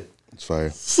heard it. It's fire.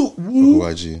 Fuck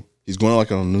YG. He's going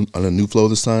like on a new flow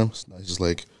this time. It's not just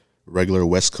like regular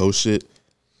West Coast shit.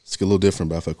 It's a little different,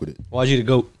 but I fuck with it. Why'd you to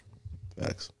go?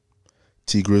 Facts.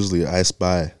 T Grizzly, I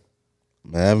Spy.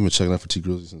 Man, I haven't been checking out for T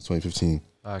Grizzly since 2015.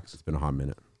 it's been a hot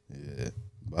minute. Yeah.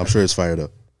 I'm sure it's fired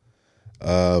up.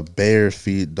 Bear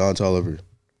feat Don Toliver.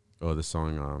 Oh, this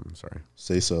song. Sorry,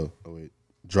 Say So. Oh wait.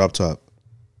 Drop Top.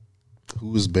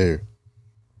 Who is Bear?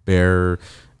 Bear.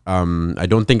 I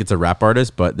don't think it's a rap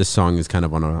artist, but this song is kind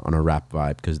of on a rap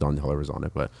vibe because Don Toliver's on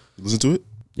it. But You listen to it?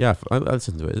 yeah, I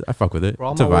listen to it. I fuck with it. Bro,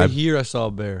 on It's a my way vibe. here, I saw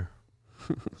a bear.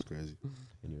 That's crazy.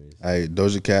 Anyways, Alright,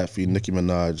 Doja Cat feat Nicki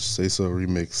Minaj. Say So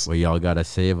remix. what y'all gotta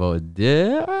say about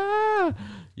this?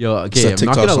 Yo, It's okay, a I'm not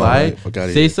TikTok gonna song, lie. right? Fuck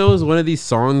outta Say here. So is one of these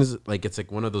songs, like it's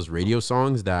like one of those radio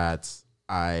songs that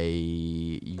I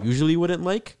usually wouldn't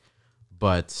like,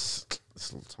 but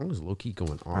this song is low key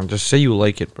going on. Just say you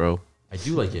like it, bro. I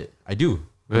do like it. I do.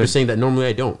 I'm Good. just saying that normally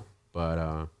I don't.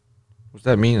 But What's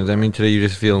that mean? Does that mean today you're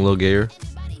just feeling a little gayer?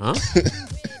 huh?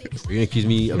 Are you gonna accuse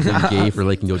me of being gay for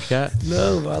liking Doja Cat?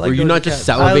 No, I Were you not just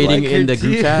salivating in the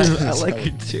group chat? I like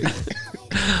her too.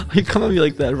 You come at me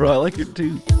like that, bro. I like her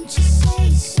too.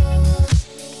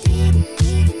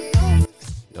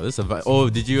 No, this is a vibe. Oh,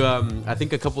 did you? I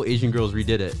think a couple Asian girls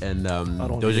redid it, and don't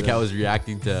Doja hear Cat that. was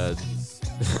reacting to.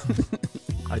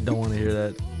 I don't want to hear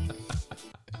that.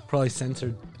 Probably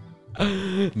censored.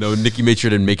 No, Nicki made sure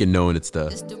to make it known it's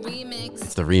It's the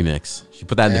remix. the remix. She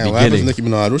put that in Damn, the what happened to beginning. Nicki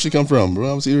Minaj? Where'd she come from, bro? I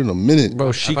haven't seen her in a minute. Bro,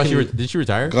 I she thought can did she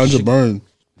retire? Ganja Burn.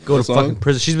 go to That song? fucking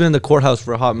prison. She's been in the courthouse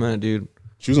for a hot minute, dude.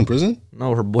 She was in prison?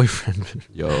 No, her boyfriend.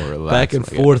 Yo, relax. Back and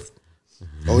my guy. forth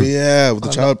Oh yeah, with the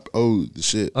child. Oh the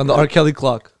shit. on the R. Kelly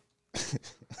clock.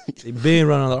 They been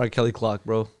running on the R. Kelly clock,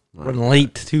 bro. Running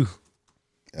late too.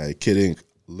 Alright, Kid Ink,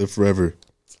 Live Forever.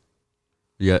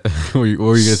 Yeah, what were you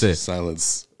gonna say?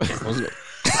 Silence. I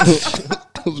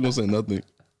was gonna say nothing.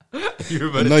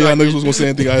 You were None of y'all niggas was gonna say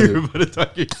anything You were either. about to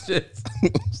talk your shit.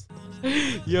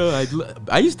 Yo,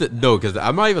 I used to no, because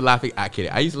I'm not even laughing at Kid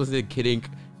Ink. I used to listen to Kid Ink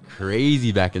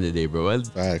crazy back in the day, bro.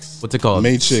 Facts. What's it called?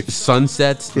 Main Chick.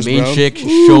 Sunsets. Chris Main Brown? Chick.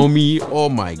 Show Me. Oh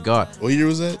my god. What year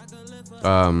was that?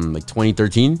 Like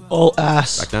 2013 All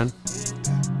ass. back then.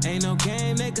 Ain't no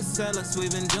game they can sell us. We've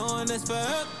been doing this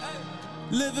forever.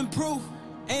 Living proof,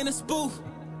 ain't a spoof.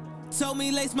 Told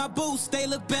me lace my boots, they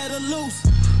look better loose.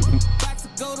 Back to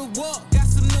go to war, got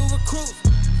some new recruits.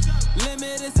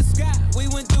 Limit is the sky, we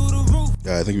went through the roof.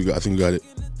 Yeah, I think we got it.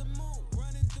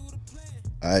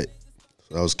 Alright.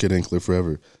 So that was Kid Ink, Live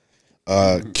Forever.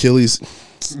 Killy's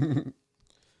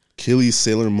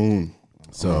Sailor Moon.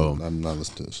 So I'm not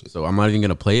listening to this shit. So I'm not even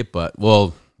gonna play it, but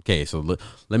well, okay. So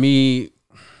let me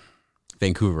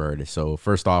Vancouver artist. So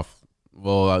first off,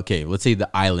 well, okay, let's say the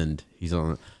island. He's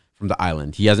on from the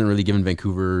island. He hasn't really given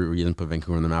Vancouver. Or he hasn't put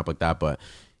Vancouver on the map like that. But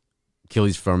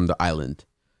Killy's from the island.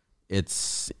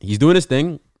 He's doing his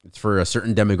thing. It's for a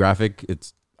certain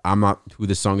demographic. I'm not who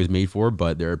this song is made for,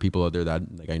 but there are people out there that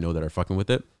like I know that are fucking with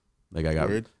it. Like I got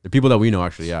Word. the people that we know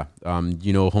actually. Yeah.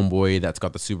 You know, homeboy that's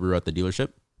got the Subaru at the dealership.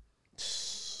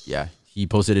 Yeah, he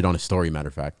posted it on his story. Matter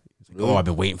of fact, he's like, Really? "Oh, I've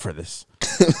been waiting for this."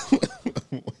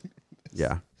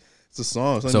 Yeah. It's a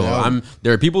song. It's on So the album.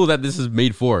 there are people that this is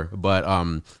made for, but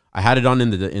I had it on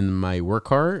in my work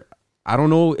car. I don't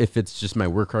know if it's just my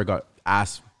work car got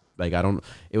ass Like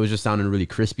it was just sounding really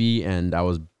crispy, and I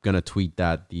was gonna tweet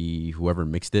that whoever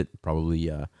mixed it probably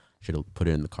should have put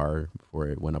it in the car before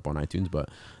it went up on iTunes. But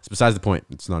it's besides the point.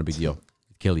 It's not a big deal.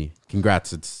 Killy,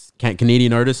 congrats! It's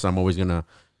Canadian artist. I'm always gonna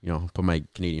put my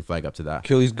Canadian flag up to that.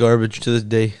 Killy's garbage to this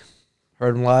day.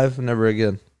 Heard him live, never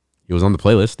again. It was on the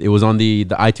playlist. It was on the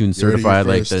iTunes certified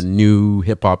like the new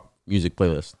hip hop music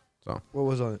playlist. So What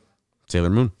was on it? Sailor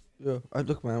Moon. Yeah,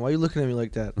 look, man. Why are you looking at me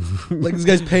like that? Like this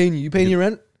guy's paying you. You paying your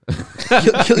rent?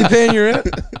 Killy paying your rent?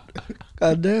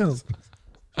 God damn.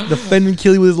 Defending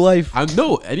Killy with his life.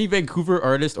 No, any Vancouver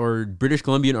artist or British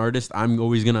Columbian artist, I'm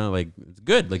always gonna like. It's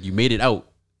good. Like you made it out.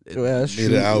 Yeah, that's Made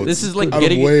true. it out. This is like out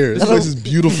getting of where? This place is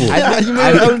beautiful. Yeah, you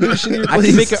made it out into a shittier I can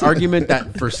place. make an argument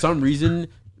that for some reason,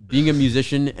 being a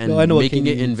musician and No, I know what making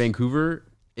it Canadian in is. Vancouver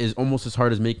is almost as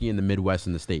hard as making it in the Midwest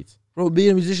and the States. Bro,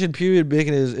 being a musician, period,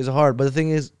 making it is hard. But the thing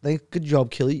is, good job,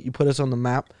 Killy. You put us on the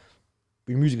map.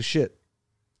 Your music is shit.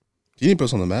 He didn't put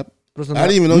us on the map. Put us on I the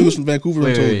didn't even know he was from Vancouver Wait,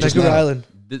 until wait, wait. just Vancouver now. Island.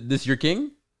 This your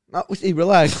king? No, hey,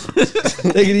 relax.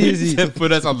 Take it easy.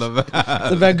 Put us on the map.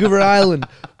 The Vancouver Island.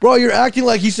 Bro, you're acting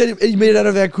like he said he made it out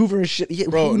of Vancouver and shit.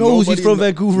 Bro, Who knows he's from kno-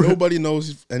 Vancouver? Nobody knows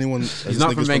if anyone. He's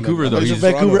not from Vancouver though. He's He's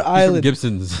from Vancouver Toronto. He's from Island.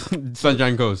 Gibson's,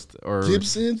 Sunshine Coast, or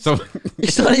Gibson's? So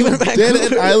He's not even Dead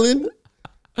Vancouver. Island?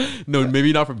 no,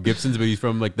 maybe not from Gibson's, but he's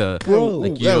from like the Bro,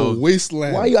 like you That know.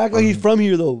 wasteland. Why you act like he's from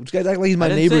here though? This guy's acting like he's my I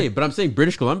didn't neighbor. say, but I'm saying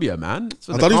British Columbia, man. That's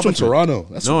I an thought he was from accomplishment. Toronto.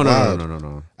 That's No. wild.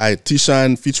 All right,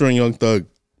 T-Shine featuring Young Thug.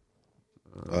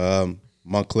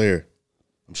 Montclair.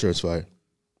 I'm sure it's fire.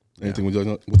 Anything with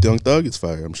Young Thug, it's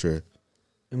fire, I'm sure.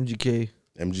 MGK.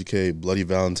 MGK, Bloody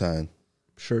Valentine.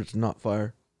 Sure, it's not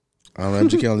fire. I don't know,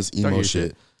 MGK on this emo your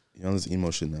shit. You on this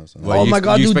emo shit now. So. Why, Oh you my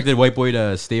God, You dude. expected White Boy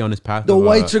to stay on his path? The of,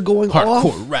 whites are going hardcore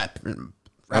off. rap,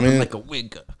 rapping mean- like a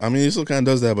wig. I mean, he still kind of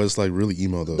does that, but it's like really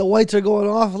emo though. The whites are going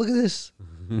off. Look at this.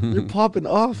 They're popping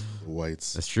off. The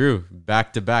whites. That's true.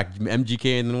 Back to back,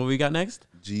 MGK, and then what we got next?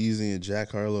 Jeezy and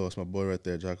Jack Harlow. That's my boy right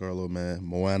there. Jack Harlow, man.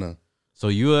 Moana. So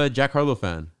you a Jack Harlow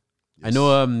fan? I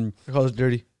know. I call this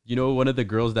dirty. You know one of the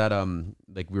girls that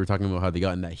like we were talking about how they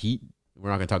got in that heat. We're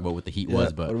not gonna talk about what the heat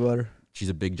was, but what about her? she's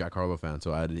a big Jack Harlow fan,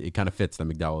 so it kind of fits that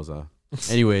McDowell's.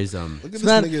 Anyways, Look at This this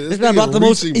man, nigga. this This man nigga brought the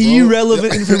most reaching, bro.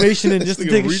 irrelevant information and just to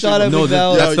This nigga take a reaching, shot at no,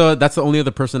 McDowell. that's the only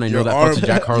other person I know Your that arm, fucks with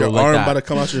Jack Harlow your like arm that. about to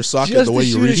come out your socket Just the to way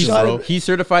you shoot a reach, shot bro. at- He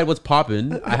certified what's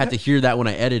popping. I had to hear that when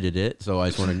I edited it, so I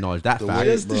just want to acknowledge that The fact. way-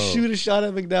 Just to bro. shoot a shot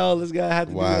at McDowell, this guy had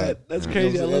to Wow. do that. That's You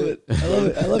crazy. I know what love I'm it. I love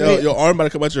it. I love Yo, it. your arm about to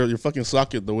come out your fucking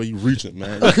socket the way you reach it,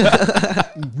 man.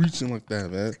 You reaching like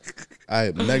that, man. All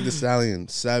right, Meg Thee Stallion,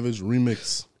 Savage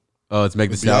remix. Oh, it's Meg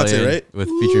Thee With Beyonce, Stallion right? with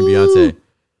featuring Beyonce.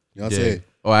 Beyonce. Yeah.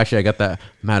 Oh, actually, I got that.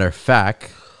 Matter of fact,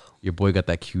 your boy got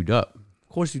that queued up. Of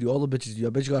course you do. All the bitches do. I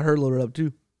bet you got her loaded up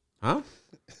too. Huh?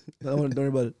 Don't worry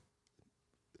about it.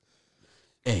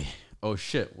 Hey. Oh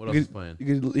shit. What else You is playing? You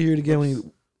can hear it again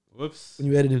Whoops. when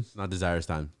you edit it. It's not Desires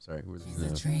time. Sorry.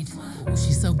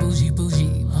 She's so bougie,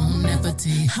 bon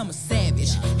appetit. I'm a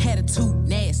savage, attitude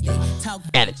nasty. Talk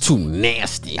Attitude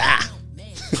nasty.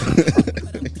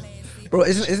 Bro,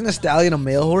 isn't a stallion a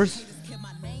male horse?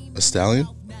 A stallion?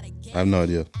 I have no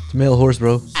idea. It's a male horse,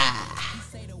 bro.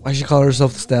 Why she call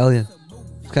herself the stallion?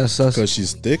 It's kind of sus. Because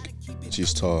she's thick,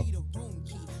 she's tall.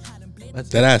 That's-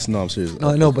 That ass, no, I'm serious. No,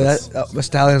 I know, but a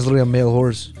stallion is literally a male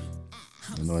horse.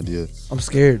 I have no idea. I'm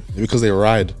scared. Maybe because they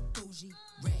ride.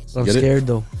 But I'm Get it? scared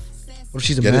though. What if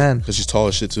she's a Get it? man? Because she's tall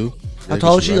as shit too. How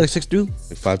tall is she? Like 6'2"?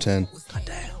 Like 5'10".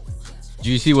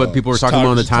 Do you see what people were talking about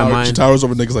on the She timeline? towers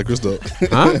over niggas like Krista.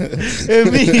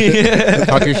 Huh?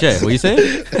 Talk your shit. What you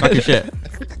say? Talk your shit.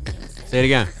 Say it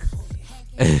again.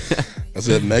 I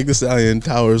said Meg Thee Stallion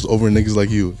towers over niggas like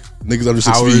you. Niggas under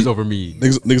 6 Towers feet. over me.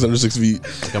 Niggas under 6 feet.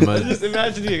 Like I'm, a, Just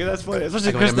imagine it, 'cause that's funny.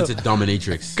 Especially like I'm into Krista.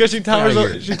 dominatrix. Because she towers, Get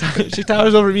over, outta here. she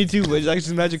towers over me too. But I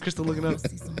just imagine Krista looking up.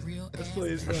 That's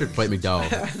funny as I fuck. should fight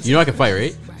McDowell. You know I can fight,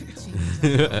 right?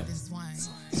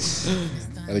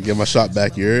 Gotta get my shot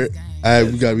back here. All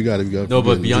right, we got it. No,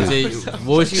 but We got it. Beyonce,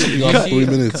 what was she? We got 40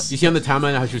 minutes. You see on the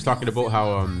timeline how she was talking about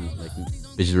how like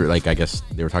bitches were like, I guess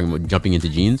they were talking about jumping into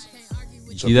jeans.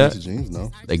 You see that? Into jeans?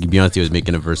 No. Like Beyonce was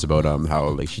making a verse about how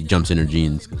like she jumps in her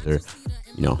jeans because they're,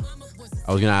 you know.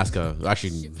 I was gonna ask her.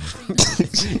 Actually,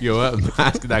 you know what? I'm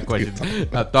asking that question.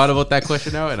 I thought about that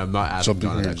question now, and I'm not asking Jumping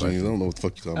Donna in her that jeans. I question. don't know what the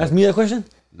fuck you talking Ask about. me that question?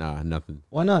 Nah, nothing.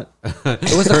 Why not? Hey,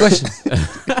 what's the question?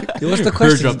 Hey, what's the Her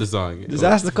question? drop the song. Just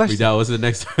ask the question. That was the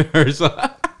next her song.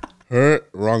 Her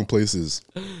wrong places.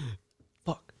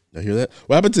 Fuck. You hear that?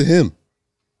 What happened to him?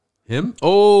 Him?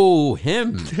 Oh,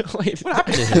 him. Wait, What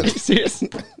happened to him? Are you serious?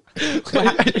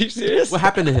 Are you serious? What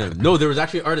happened to him? No, there was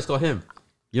actually an artist called him.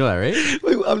 You know that, right?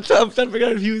 Wait, I'm trying to figure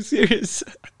out if he was serious.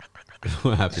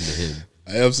 What happened to him?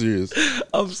 I am serious.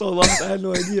 I'm so lost. I had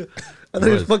no idea. I thought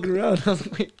he was fucking around. I was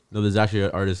like, wait. No, there's actually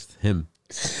an artist, him.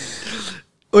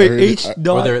 Wait, heard H. it.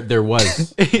 Dot. Or there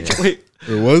was. H. Yeah. Wait,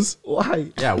 There was?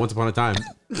 why? Yeah, once upon a time.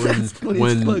 funny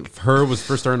When as fuck. her was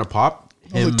first starting to pop,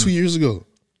 That was him, like 2 years ago.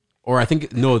 or I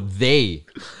think, no, they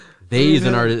is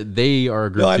an artist. They are a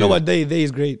group No, I know too. what They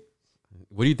is great.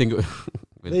 What do you think?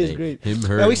 With They is great. Him,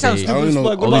 her, Yeah, we sound they, stupid don't as know.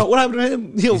 fuck. All What happened to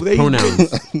him? Yo, these they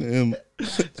pronouns. Him.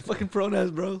 fucking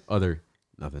pronouns, bro. Other.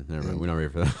 Nothing. Never mind. We're not ready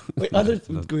for that. Wait,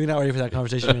 we're not ready for that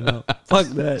conversation right now. Fuck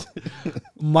that.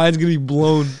 Mine's gonna be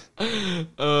blown.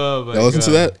 Oh my Y'all listen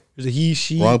to that? There's a he,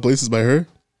 she. Wrong Places by her?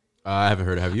 I haven't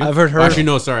heard it. Have you? I've heard her. Actually,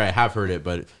 no. Sorry, I have heard it,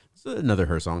 but it's another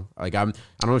her song. Like I don't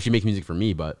know if she makes music for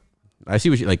me, but I see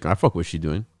what she like. I fuck what she's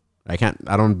doing. I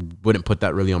wouldn't put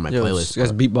that really on my Yo, playlist. You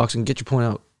guys but beatboxing. Get your point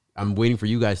out. I'm waiting for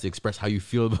you guys to express how you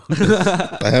feel about this.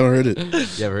 I haven't heard it.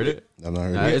 You ever heard it? I've not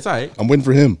heard it. It's alright. I'm waiting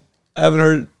for him. I haven't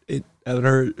heard it. I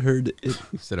haven't heard it.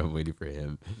 You said I'm waiting for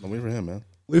him. I'm waiting for him, man.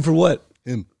 Wait for what?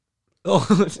 Him. Oh,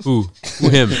 Who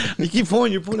him? you keep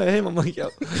pointing. You're pointing at him. I'm like, yo,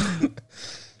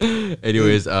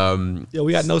 Anyways, yo,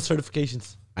 we got no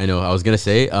certifications. I know. I was gonna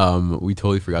say, we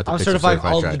totally forgot to I'm pick a certifying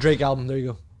certified all track. of the Drake album. There you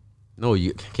go. No,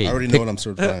 you. Okay, I already know pick, what I'm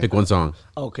certifying. pick one song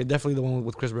Oh, okay, definitely the one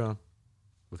with Chris Brown.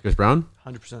 with Chris Brown,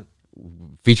 100%.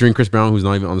 featuring Chris Brown, who's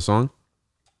not even on the song.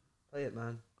 Play it,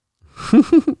 man.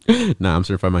 Nah, I'm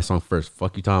certifying my song first.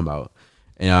 Fuck you talking about.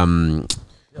 Yo,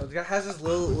 this guy has this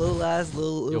little ass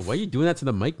little. Yo, why are you doing that to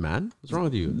the mic, man? What's wrong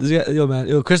with you? This guy, yo, man,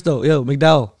 yo, Christo, yo,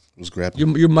 McDowell, Who's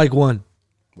grabbing? you're Mike 1.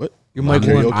 What? You're Mike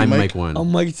karaoke 1. I'm mic? Mike 1.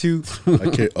 I'm Mike 2.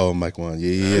 Oh, Mike 1. Yeah.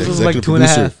 This is Executive like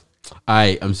 2.5. producer. I'm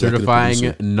Executive certifying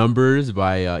producer. Numbers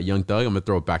by Young Thug. I'm gonna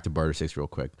throw it back to Barter 6 real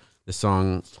quick. The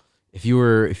song, if you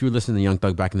were listening to Young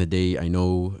Thug back in the day, I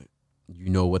know you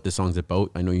know what this song's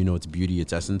about. I know you know its beauty,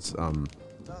 its essence. I'm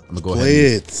gonna go Play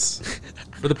ahead it.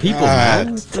 for the people, God.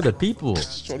 man. For the people.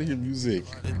 Just trying to hear music.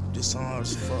 This song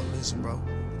is fuck, listen, bro.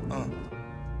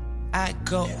 I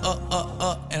go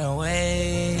up and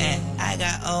away. And I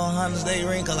got old hunters, they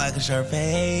wrinkle like a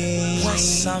Sharpay.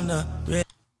 Something to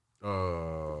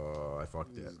Oh, I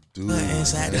fucked it. Dude. put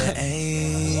inside the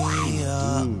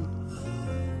A. Dude.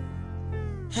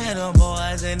 Hey, them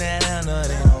boys in Atlanta,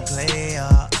 they don't play,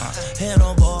 Hey,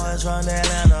 them boys from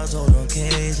Atlanta, told them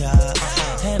cage,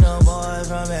 Hey, them boys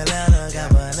from Atlanta, got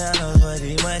bananas for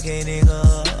these monkey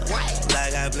niggas.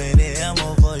 Like I plenty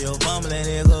ammo for your bumbling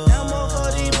nigga. Ammo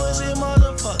for these pussy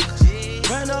motherfuckers.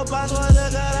 Brand up box, what I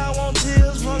got, I want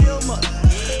tears from your mother.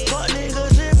 Fuck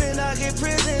niggas tripping, I get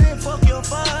prison and fuck your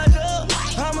father.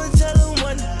 I'ma tell them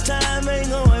one time, ain't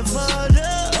going further.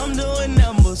 I'm doing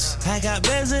numbers. I got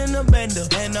bands in the bender,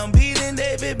 and I'm beating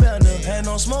David Bender. And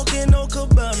I'm smoking no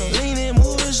cabana, leaning,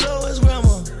 moving slow as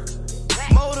grandma.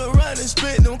 Motor running,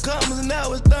 spit them commas, and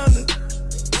now it's thunder.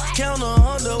 Count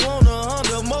 100, want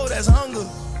 100 more, that's hunger.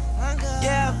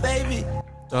 Yeah, baby.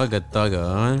 Thugga,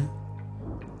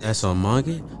 that's a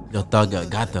monkey. Yo, Thugga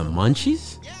got the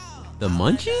munchies? The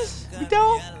munchies?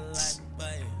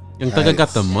 Young Thugga got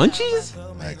the munchies?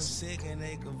 Nice.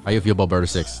 How you feel about Barter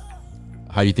 6?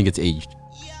 How do you think it's aged?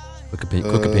 Quick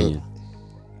opinion.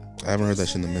 I haven't heard that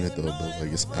shit in a minute though, but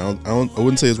like I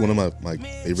wouldn't say it's one of my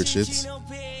favorite shits.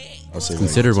 I'll say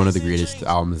Considered one of the greatest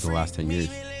albums in the last 10 years.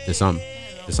 To some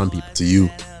people. to you,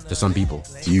 To some people.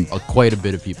 to you, Quite a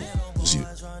bit of people. just you.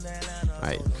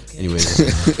 Alright. Anyways.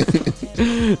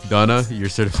 Donna, your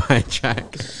certified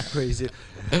track. Crazy.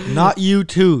 Not you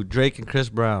too, Drake and Chris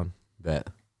Brown. Bet.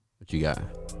 What you got?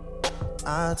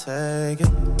 I'll take it.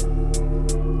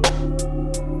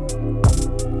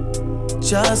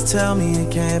 Just tell me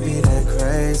it can't be that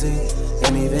crazy.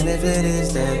 And even if it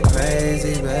is that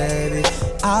crazy, baby,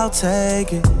 I'll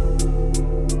take it.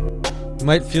 You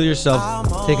might feel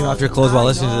yourself taking off your clothes while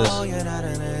listening to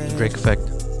this. Drake effect.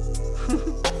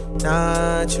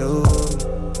 Not you.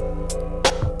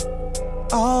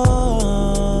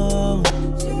 Oh,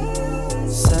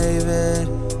 save it.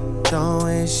 Don't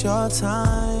waste your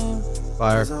time.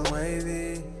 Fire. 'Cause I'm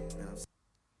wavy.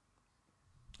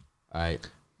 Alright.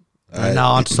 Right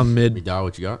now on to some mid. Vidal,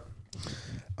 what you got?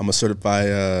 I'm gonna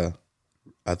certify.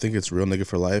 I think it's Real Nigga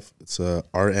for Life. It's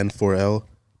RN4L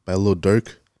by Lil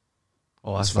Durk.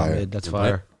 Oh, that's Fire. not mid. That's You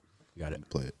fire. You got it.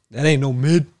 Play it. That ain't no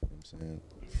mid.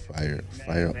 Fire.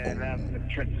 Man, I'm in the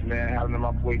trenches, man. Having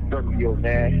my boy Durkio,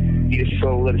 man. He the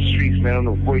soul of the streets, man. I'm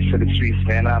the voice of the streets,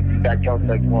 man. I'm back out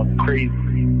like going crazy.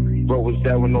 Bro was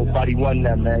there when nobody won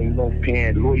that, man. You know,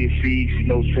 paying lawyer fees, you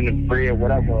know, sending bread,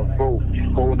 whatever. Bro,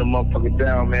 holding the motherfucker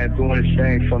down, man. Doing his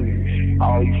thing for me.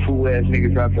 All these fool ass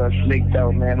niggas out there snaked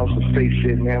out, man. On some fake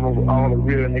shit, man. All the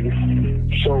real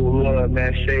niggas show love,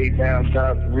 man. Shade down,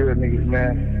 shout out to real niggas,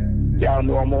 man. Y'all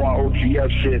know I'm on OGF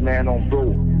shit, man, on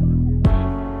bro.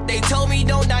 They told me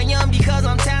don't die young because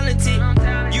I'm talented.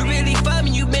 You really fuck me,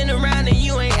 you been around and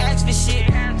you ain't asked for shit.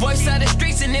 Voice of the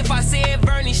streets, and if I say it,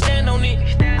 Bernie, stand on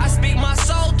it. I speak my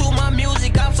soul through my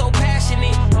music, I'm so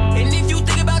passionate. And if you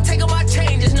think about taking my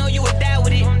chain, just know you would die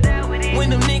with it. When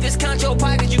them niggas count your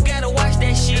pockets, you gotta watch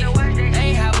that shit.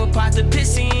 Ain't have a pot to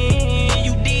piss in,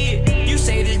 you did. You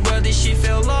say this brother shit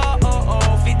fell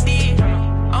off, it did.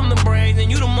 I'm the brains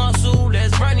and you the muscle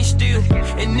that's running still.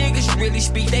 And niggas really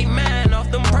speak they mind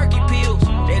off them perky pills.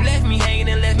 They left me hanging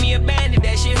and left me abandoned,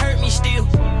 that shit hurt me still.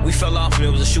 We fell off and it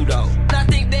was a shootout. And I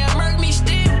think they'll murk me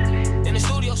still. In the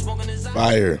studio smoking this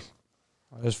Fire.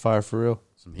 That's fire for real.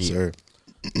 Some heat. Sir.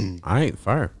 All right,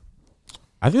 fire.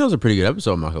 I think that was a pretty good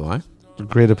episode, I'm not gonna lie. A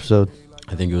great episode.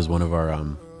 I think it was one of our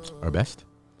best.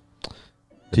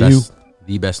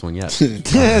 The best one yet.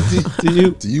 Yeah,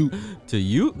 To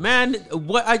you. Man,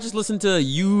 what I just listened to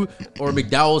you or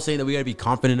McDowell saying that we gotta be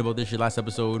confident about this shit last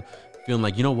episode. Feeling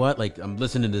like, you know what? Like, I'm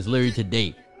listening to this literally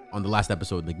today on the last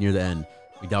episode, like near the end.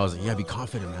 McDowell's like, yeah, be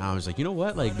confident now. I was like, you know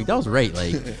what? Like, McDowell's right.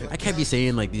 Like, I can't be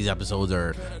saying like these episodes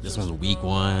are, this one's a weak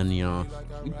one, you know.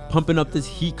 We pumping up this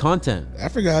heat content. I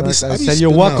forgot. I said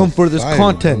you're welcome for this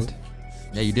content. Bro.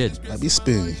 Yeah, you did. I be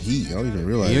spitting heat. I don't even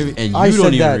realize. And I you don't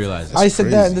said even that. realize it. I said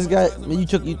crazy. that, and this guy,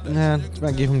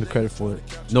 I gave him the credit for it.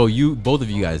 No, you, both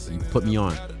of you guys, you put me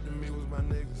on.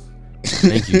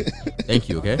 Thank you. Thank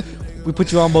you, okay? We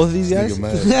put you on both of these guys?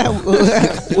 Nigga Yeah.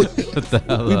 What the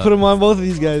hell? We put him on both of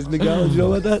these guys. Nigga, did you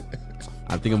know about that?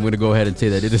 I think I'm going to go ahead and say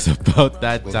that it is about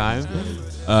that time.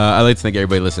 I'd like to thank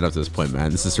everybody listening up to this point,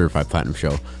 man. This is Certified Platinum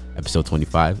Show, episode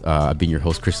 25. I've been your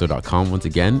host, Christo.com, once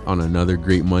again on another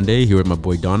great Monday here with my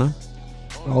boy Donna.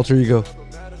 Alter ego.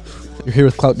 You're here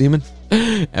with Clout Demon?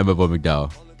 And my boy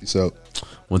McDowell. Peace out.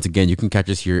 Once again, you can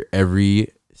catch us here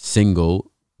every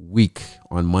single week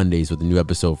on Mondays with a new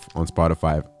episode on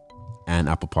Spotify and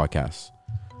Apple Podcasts.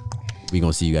 We're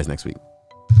going to see you guys next week.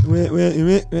 All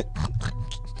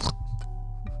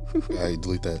right,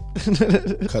 delete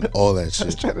that. Cut all that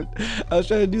shit. I was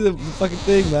trying to do the fucking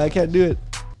thing, man. I can't do it.